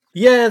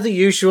 Yeah, the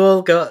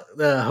usual. Got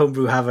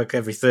Homebrew Havoc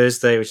every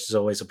Thursday, which is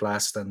always a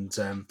blast. And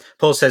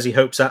Paul says he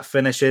hopes that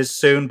finishes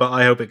soon, but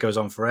I hope it goes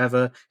on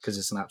forever because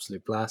it's an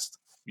absolute blast.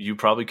 You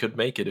probably could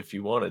make it if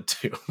you wanted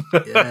to.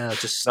 Yeah,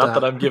 just not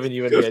that I'm giving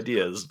you any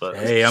ideas, but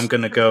hey, I'm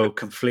going to go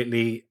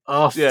completely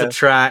off the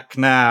track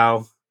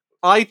now.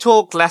 I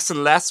talk less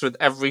and less with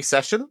every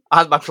session,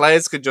 and my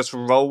players can just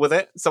roll with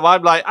it. So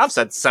I'm like, I've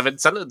said 7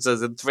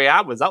 sentences in 3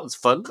 hours. That was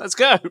fun. Let's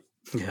go.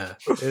 Yeah,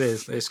 it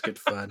is. It's good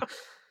fun.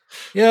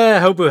 Yeah,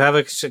 Homebrew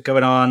Havoc's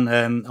going on.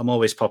 I'm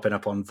always popping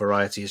up on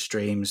variety of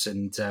streams,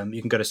 and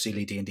you can go to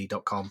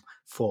seelydnd.com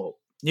for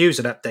news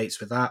and updates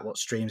with that, what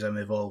streams I'm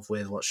involved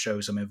with, what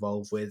shows I'm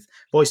involved with,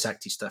 voice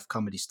acting stuff,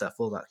 comedy stuff,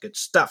 all that good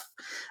stuff.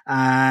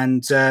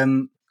 And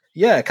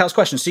yeah, Cal's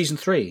question, season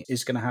 3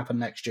 is going to happen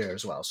next year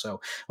as well.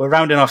 So we're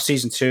rounding off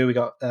season 2. We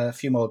got a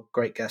few more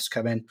great guests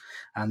coming,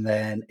 and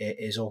then it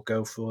is all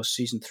go for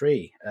season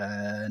 3.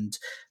 And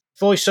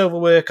voiceover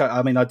work,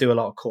 I mean, I do a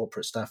lot of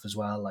corporate stuff as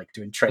well, like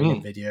doing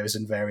training videos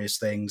and various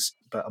things,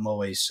 but I'm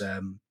always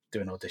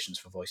doing auditions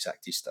for voice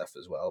acting stuff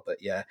as well.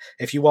 But yeah,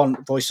 if you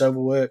want voiceover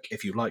work,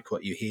 if you like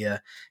what you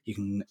hear, you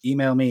can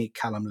email me,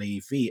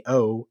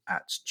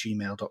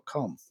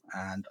 callumleevo@gmail.com,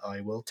 and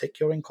I will take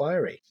your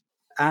inquiry.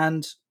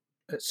 And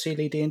at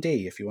Seeley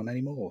D&D, if you want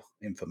any more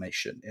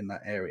information in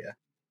that area.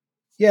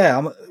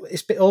 Yeah,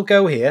 it's been all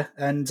go here,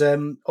 and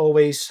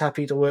always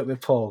happy to work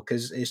with Paul,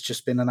 because it's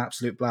just been an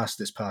absolute blast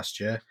this past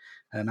year.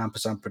 And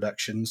Ampersand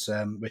Productions,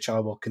 which I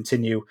will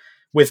continue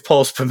with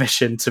Paul's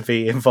permission to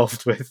be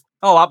involved with.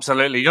 Oh,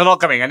 absolutely. You're not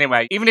going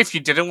anywhere. Even if you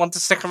didn't want to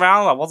stick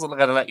around, I wasn't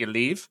going to let you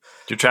leave.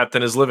 You're trapped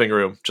in his living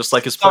room, just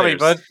like his Sorry,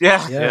 players. bud.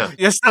 Yeah.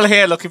 You're still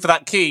here looking for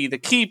that key, the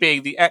key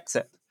being the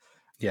exit.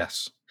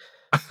 Yes.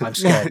 I'm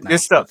scared now. You're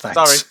stuck.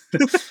 Sorry.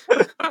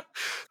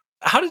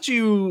 How did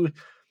you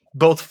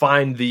both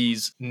find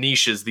these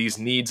niches, these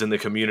needs in the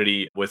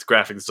community with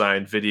graphic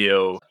design,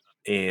 video,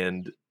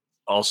 and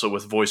also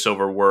with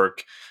voiceover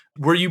work?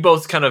 Were you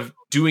both kind of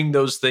doing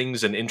those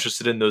things and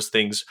interested in those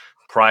things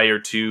prior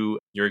to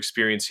your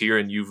experience here,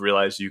 and you've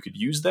realized you could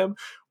use them?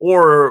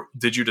 Or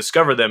did you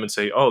discover them and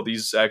say, oh,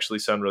 these actually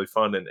sound really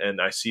fun,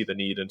 and I see the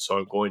need, and so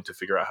I'm going to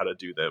figure out how to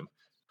do them?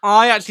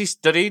 I actually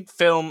studied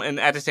film and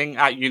editing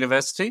at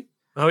university.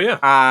 Oh, yeah.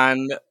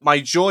 And my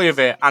joy of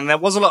it, and there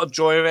was a lot of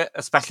joy of it,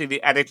 especially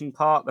the editing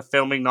part, the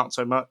filming not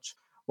so much,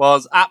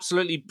 was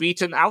absolutely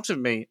beaten out of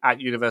me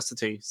at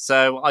university.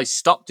 So I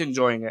stopped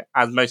enjoying it,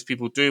 as most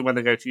people do when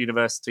they go to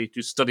university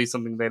to study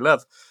something they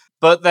love.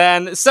 But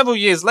then several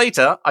years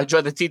later, I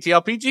joined the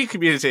TTRPG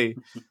community.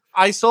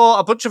 I saw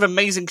a bunch of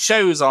amazing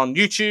shows on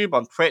YouTube,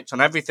 on Twitch,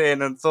 on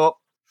everything, and thought,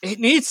 it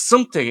needs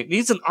something. It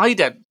needs an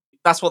ident.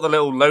 That's what the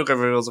little logo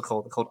reveals are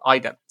called. They're called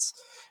idents.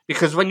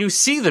 Because when you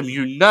see them,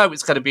 you know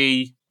it's going to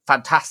be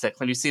fantastic.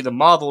 When you see the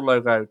Marvel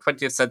logo,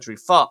 20th Century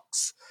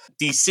Fox,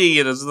 DC,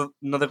 and there's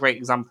another great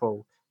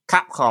example,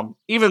 Capcom,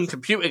 even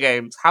computer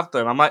games have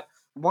them. I'm like,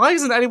 why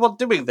isn't anyone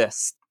doing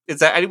this? Is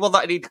there anyone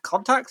that I need to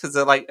contact? Is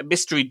there like a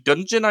mystery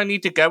dungeon I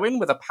need to go in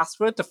with a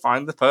password to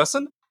find the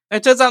person? And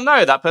it turns out,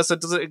 no, that person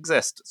doesn't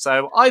exist.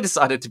 So I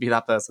decided to be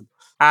that person.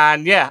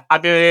 And yeah,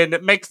 I've been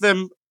making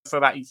them for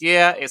about a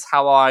year. It's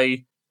how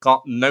I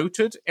got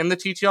noted in the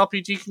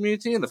TTRPG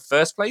community in the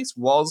first place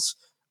was,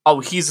 oh,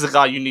 he's the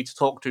guy you need to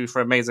talk to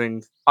for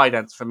amazing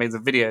idents, for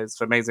amazing videos,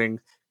 for amazing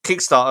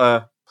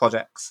Kickstarter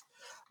projects.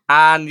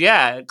 And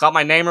yeah, it got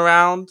my name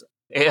around.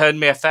 It earned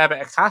me a fair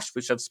bit of cash,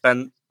 which I've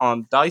spent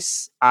on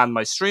dice and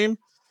my stream.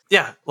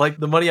 Yeah, like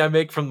the money I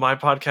make from my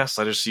podcast,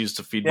 I just use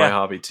to feed my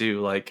hobby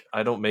too. Like,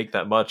 I don't make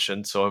that much,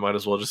 and so I might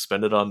as well just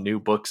spend it on new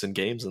books and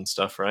games and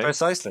stuff, right?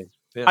 Precisely.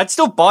 Yeah. I'd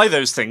still buy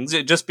those things.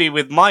 It'd just be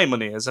with my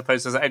money as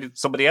opposed to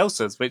somebody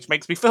else's, which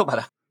makes me feel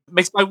better. It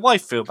makes my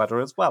wife feel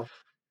better as well,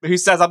 who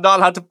says I'm not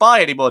allowed to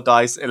buy any more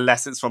dice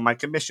unless it's from my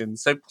commission.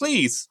 So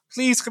please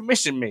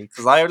commission me,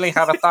 because I only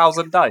have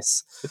 1,000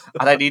 dice,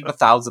 and I need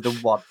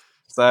 1,001.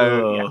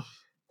 So yeah.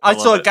 I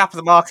saw a gap in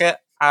the market,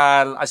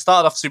 and I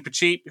started off super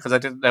cheap because I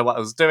didn't know what I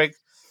was doing,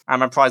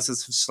 and my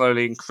prices have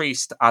slowly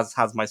increased, as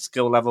has my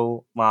skill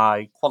level,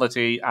 my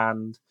quality,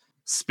 and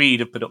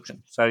speed of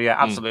production. So yeah,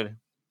 absolutely.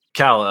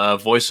 Cal,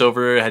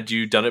 voiceover, had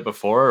you done it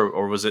before,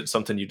 or was it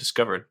something you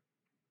discovered?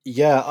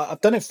 Yeah,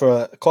 I've done it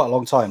for quite a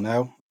long time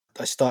now.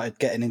 I started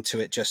getting into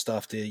it just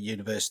after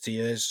university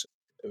years,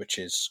 which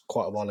is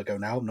quite a while ago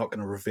now. I'm not going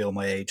to reveal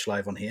my age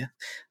live on here.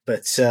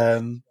 But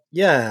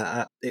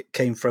yeah, it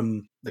came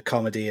from the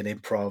comedy and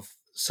improv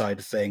side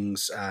of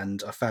things,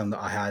 and I found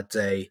that I had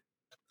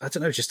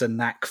just a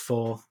knack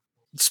for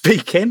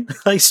speaking,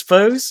 I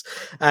suppose.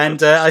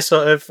 And I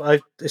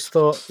just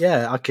thought,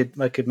 yeah, I could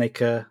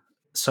make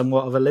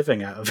somewhat of a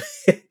living out of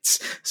it.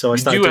 So I You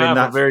started do doing have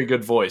that. a very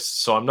good voice,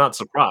 so I'm not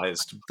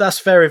surprised. That's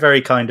very,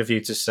 very kind of you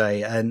to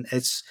say, and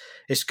it's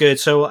good.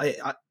 So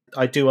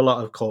I do a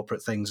lot of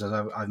corporate things, as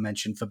I've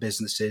mentioned, for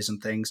businesses and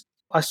things.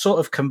 I sort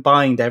of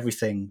combined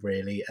everything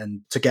really,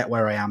 and to get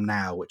where I am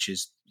now, which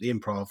is the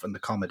improv and the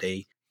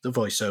comedy, the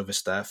voiceover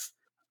stuff,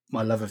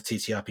 my love of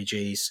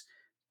TTRPGs,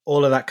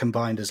 all of that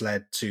combined has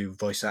led to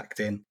voice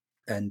acting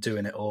and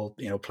doing it all.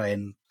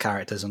 Playing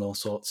characters and all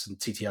sorts, and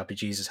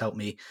TTRPGs has helped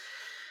me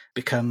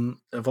become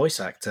a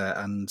voice actor,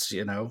 and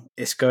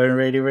it's going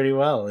really, really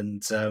well.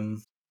 And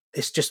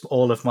it's just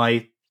all of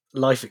my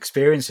life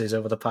experiences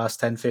over the past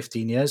 10,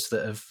 15 years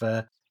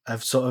that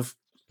have sort of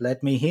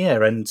led me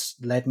here and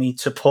led me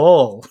to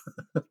Paul.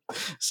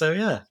 So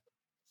yeah.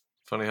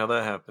 Funny how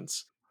that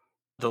happens.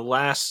 The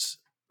last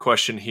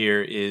question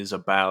here is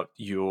about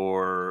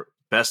your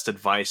best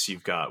advice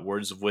you've got,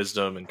 words of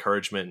wisdom,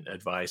 encouragement,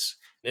 advice.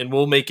 And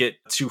we'll make it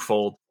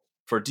twofold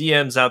for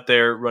DMs out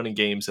there running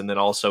games, and then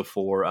also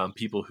for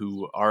people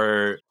who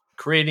are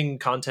creating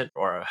content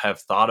or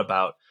have thought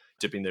about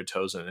dipping their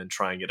toes in and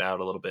trying it out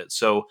a little bit.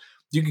 So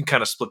you can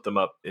kind of split them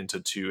up into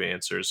two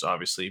answers,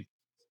 obviously.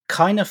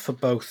 Kind of for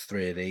both,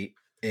 really,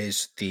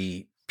 is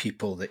the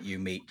people that you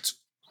meet.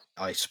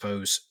 I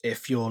suppose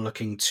if you're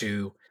looking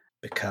to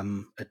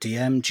become a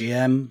DM,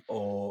 GM,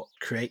 or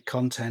create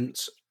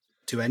content,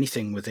 do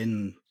anything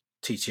within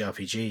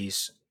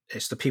TTRPGs,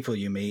 it's the people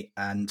you meet.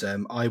 And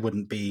I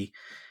wouldn't be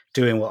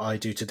doing what I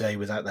do today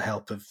without the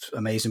help of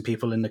amazing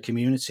people in the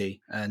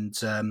community. And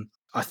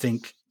I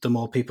think the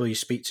more people you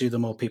speak to, the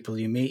more people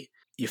you meet.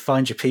 You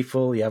find your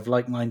people, you have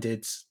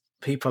like-minded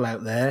people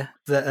out there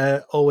that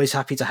are always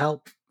happy to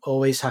help,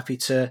 always happy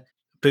to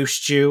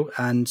boost you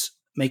and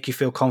make you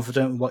feel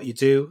confident in what you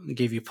do, and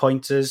give you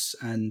pointers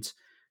and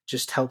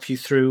just help you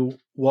through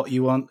what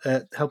you want,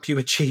 help you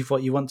achieve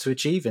what you want to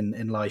achieve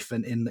in life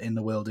and in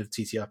the world of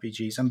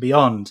TTRPGs and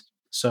beyond.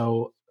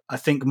 So I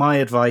think my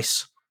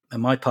advice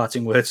and my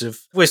parting words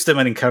of wisdom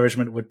and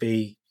encouragement would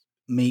be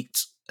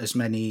meet as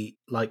many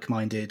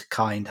like-minded,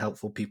 kind,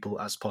 helpful people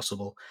as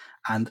possible.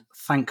 And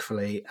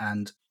thankfully,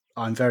 and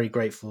I'm very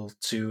grateful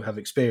to have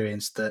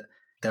experienced that,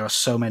 there are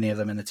so many of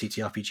them in the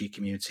TTRPG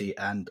community,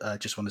 and I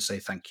just want to say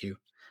thank you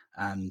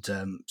and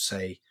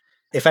say,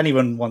 if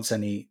anyone wants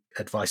any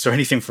advice or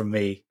anything from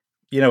me,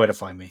 you know where to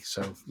find me.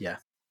 So, yeah.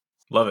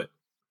 Love it.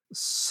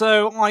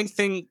 So I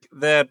think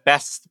the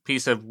best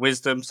piece of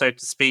wisdom, so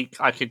to speak,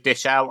 I could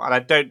dish out, and I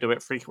don't do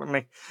it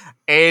frequently,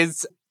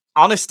 is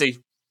honesty.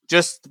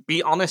 Just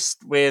be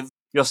honest with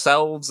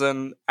yourselves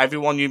and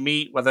everyone you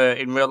meet, whether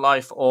in real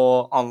life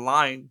or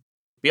online.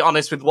 Be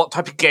honest with what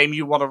type of game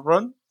you want to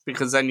run,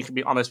 because then you can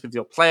be honest with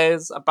your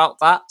players about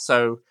that.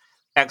 So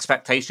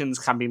expectations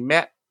can be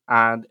met.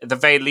 And at the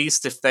very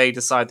least, if they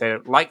decide they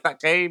don't like that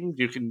game,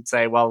 you can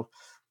say, well,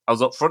 I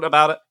was upfront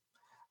about it.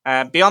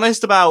 And be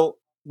honest about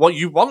what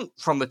you want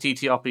from the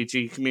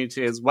TTRPG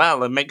community as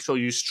well, and make sure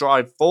you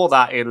strive for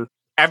that in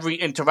every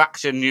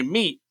interaction you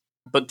meet.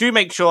 But do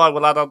make sure, I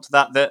will add on to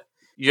that, that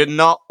you're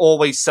not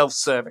always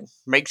self-serving.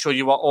 Make sure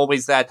you are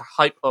always there to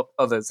hype up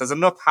others. There's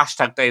enough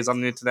hashtag days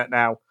on the internet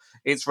now.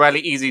 It's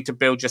really easy to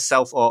build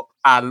yourself up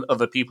and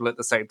other people at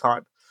the same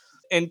time.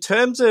 In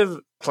terms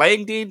of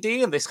playing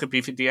D&D, and this could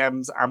be for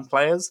DMs and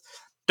players,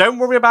 don't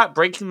worry about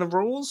breaking the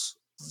rules.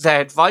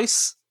 They're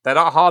advice. They're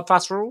not hard,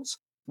 fast rules.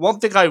 One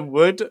thing I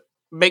would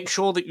make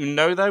sure that you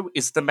know, though,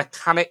 is the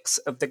mechanics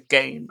of the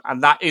game.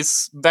 And that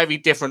is very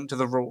different to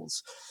the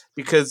rules.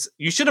 Because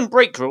you shouldn't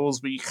break rules,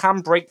 but you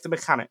can break the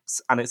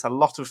mechanics. And it's a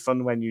lot of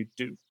fun when you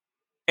do.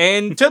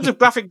 In terms of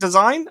graphic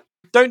design,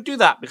 don't do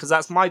that, because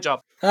that's my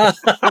job.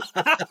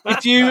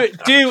 If you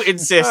do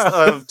insist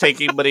on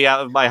taking money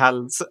out of my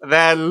hands,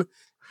 then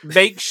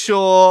make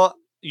sure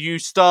you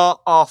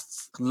start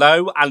off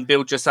low and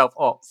build yourself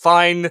up.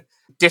 Find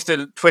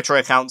different Twitter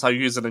accounts, I'll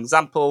use an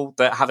example,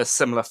 that have a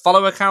similar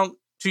follow account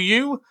to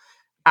you,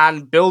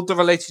 and build the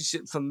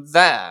relationship from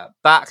there.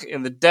 Back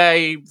in the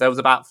day, there was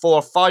about 4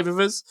 or 5 of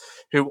us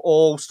who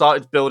all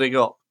started building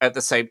up at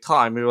the same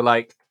time. We were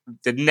like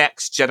the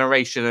next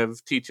generation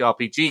of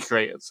TTRPG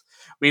creators.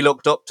 We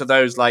looked up to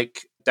those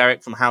like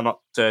Derek from How Not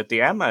to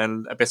DM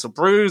and Abyssal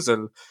Brews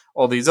and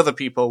all these other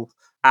people,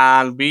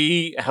 and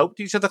we helped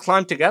each other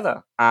climb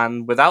together.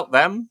 And without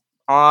them,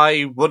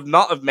 I would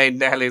not have made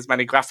nearly as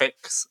many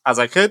graphics as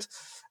I could,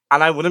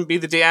 and I wouldn't be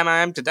the DM I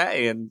am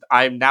today. And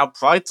I'm now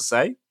proud to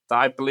say that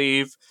I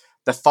believe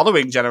the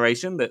following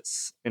generation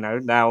that's,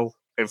 now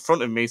in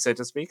front of me, so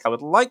to speak, I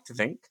would like to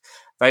think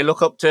they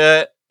look up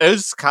to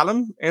us,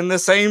 Callum, in the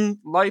same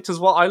light as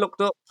what I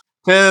looked up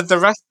to the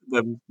rest of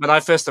them when I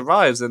first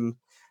arrived. And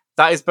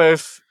that is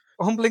both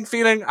a humbling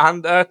feeling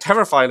and a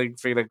terrifying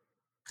feeling.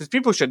 Because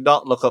people should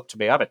not look up to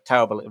me. I'm a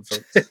terrible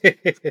influence.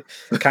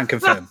 Can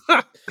confirm.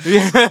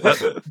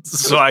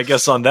 So I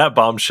guess on that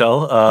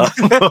bombshell,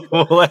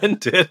 we'll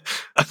end it.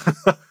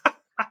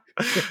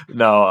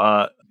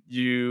 No,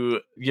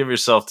 you give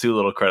yourself too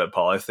little credit,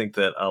 Paul. I think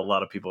that a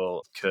lot of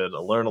people could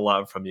learn a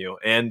lot from you,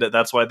 and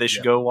that's why they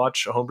should go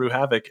watch Homebrew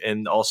Havoc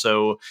and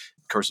also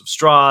Curse of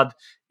Strahd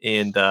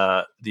and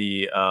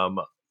the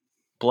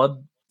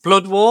Blood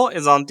Blood War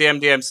is on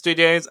DMDM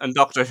Studios, and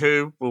Doctor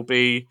Who will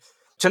be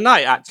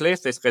tonight, actually,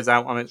 if this goes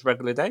out on its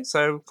regular day.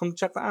 So come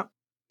check that out.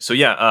 So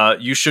yeah,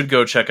 you should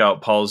go check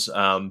out Paul's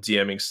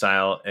DMing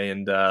style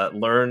and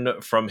learn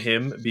from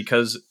him,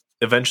 because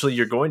eventually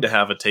you're going to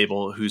have a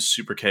table who's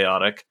super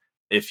chaotic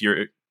if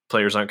your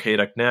players aren't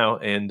chaotic now,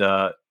 and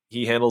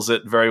he handles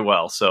it very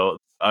well. So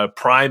a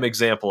prime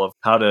example of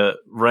how to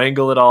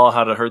wrangle it all,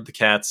 how to herd the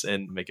cats,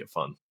 and make it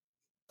fun.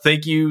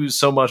 Thank you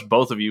so much,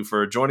 both of you,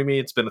 for joining me.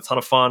 It's been a ton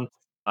of fun.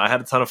 I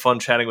had a ton of fun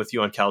chatting with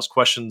you on Cal's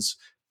Questions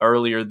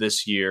earlier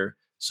this year,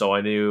 so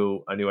I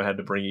knew I had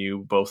to bring you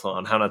both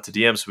on How Not to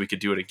DM so we could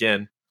do it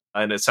again.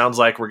 And it sounds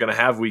like we're going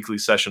to have weekly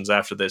sessions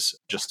after this,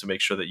 just to make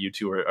sure that you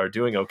two are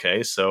doing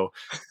okay. So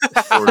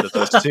look forward to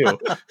those too.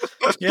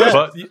 Yeah.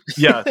 But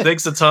yeah,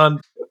 thanks a ton.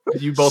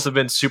 You both have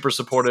been super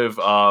supportive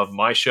of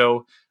my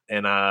show,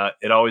 and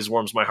it always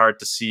warms my heart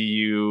to see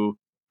you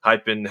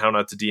hyping How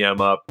Not to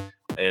DM up.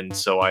 And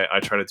so I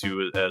try to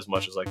do as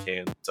much as I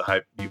can to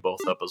hype you both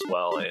up as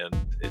well. And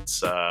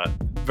it's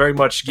very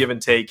much give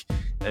and take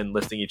and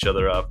lifting each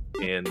other up.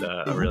 And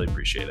I really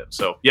appreciate it.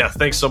 So yeah,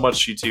 thanks so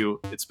much, you two.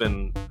 It's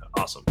been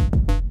awesome.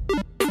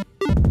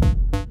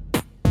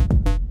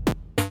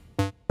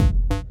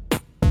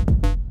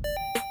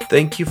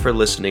 Thank you for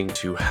listening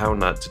to How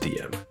Not to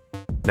DM.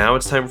 Now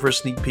it's time for a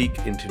sneak peek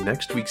into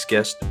next week's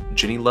guest,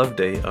 Ginny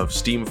Loveday of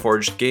Steam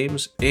Forged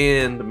Games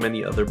and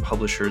many other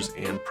publishers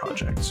and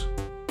projects.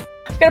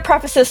 I'm going to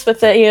preface this with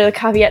the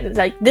caveat that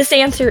like this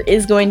answer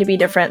is going to be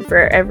different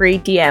for every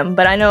DM,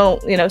 but I know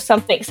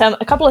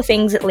a couple of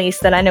things at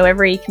least that I know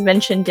every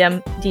convention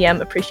DM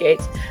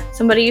appreciates.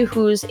 Somebody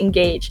who's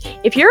engaged.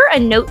 If you're a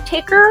note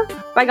taker,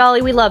 by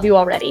golly, we love you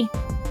already.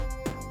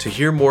 To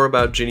hear more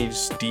about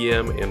Ginny's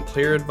DM and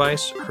player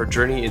advice, her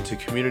journey into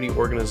community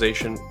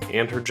organization,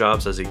 and her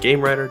jobs as a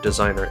game writer,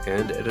 designer,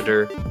 and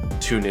editor,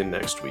 tune in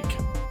next week.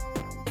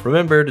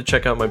 Remember to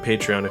check out my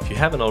Patreon if you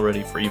haven't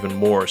already for even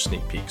more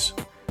sneak peeks.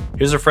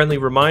 Here's a friendly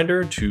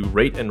reminder to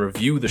rate and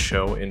review the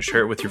show and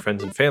share it with your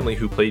friends and family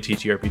who play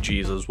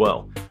TTRPGs as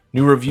well.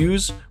 New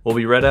reviews will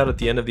be read out at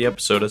the end of the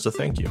episode as a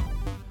thank you.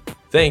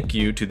 Thank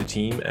you to the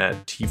team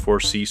at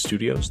T4C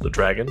Studios, The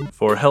Dragon,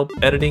 for help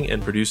editing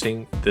and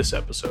producing this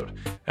episode.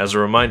 As a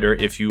reminder,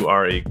 if you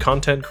are a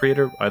content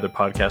creator, either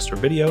podcast or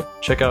video,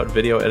 check out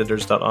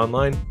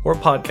videoeditors.online or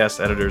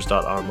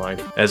podcasteditors.online,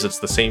 as it's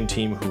the same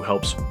team who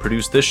helps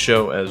produce this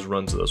show as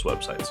runs those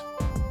websites.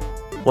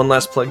 One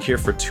last plug here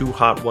for Too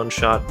Hot One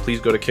Shot.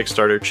 Please go to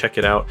Kickstarter, check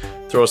it out,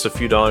 throw us a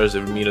few dollars, it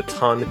would mean a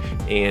ton,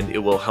 and it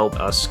will help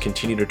us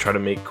continue to try to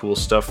make cool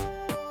stuff.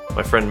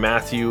 My friend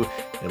Matthew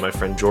and my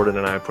friend Jordan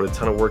and I put a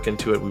ton of work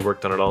into it. We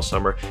worked on it all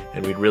summer,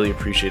 and we'd really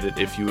appreciate it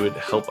if you would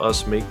help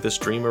us make this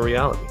dream a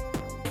reality.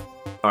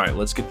 All right,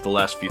 let's get to the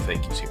last few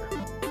thank yous here.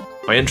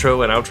 My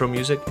intro and outro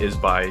music is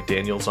by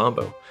Daniel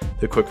Zombo.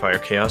 The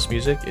Quickfire Chaos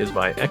music is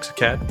by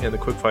Exacat, and the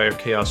Quickfire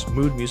Chaos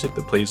mood music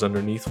that plays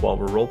underneath while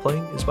we're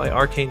role-playing is by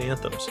Arcane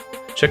Anthems.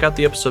 Check out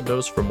the episode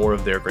notes for more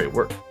of their great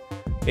work.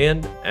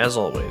 And, as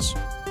always,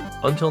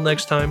 until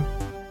next time,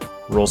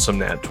 roll some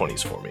nat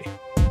 20s for me.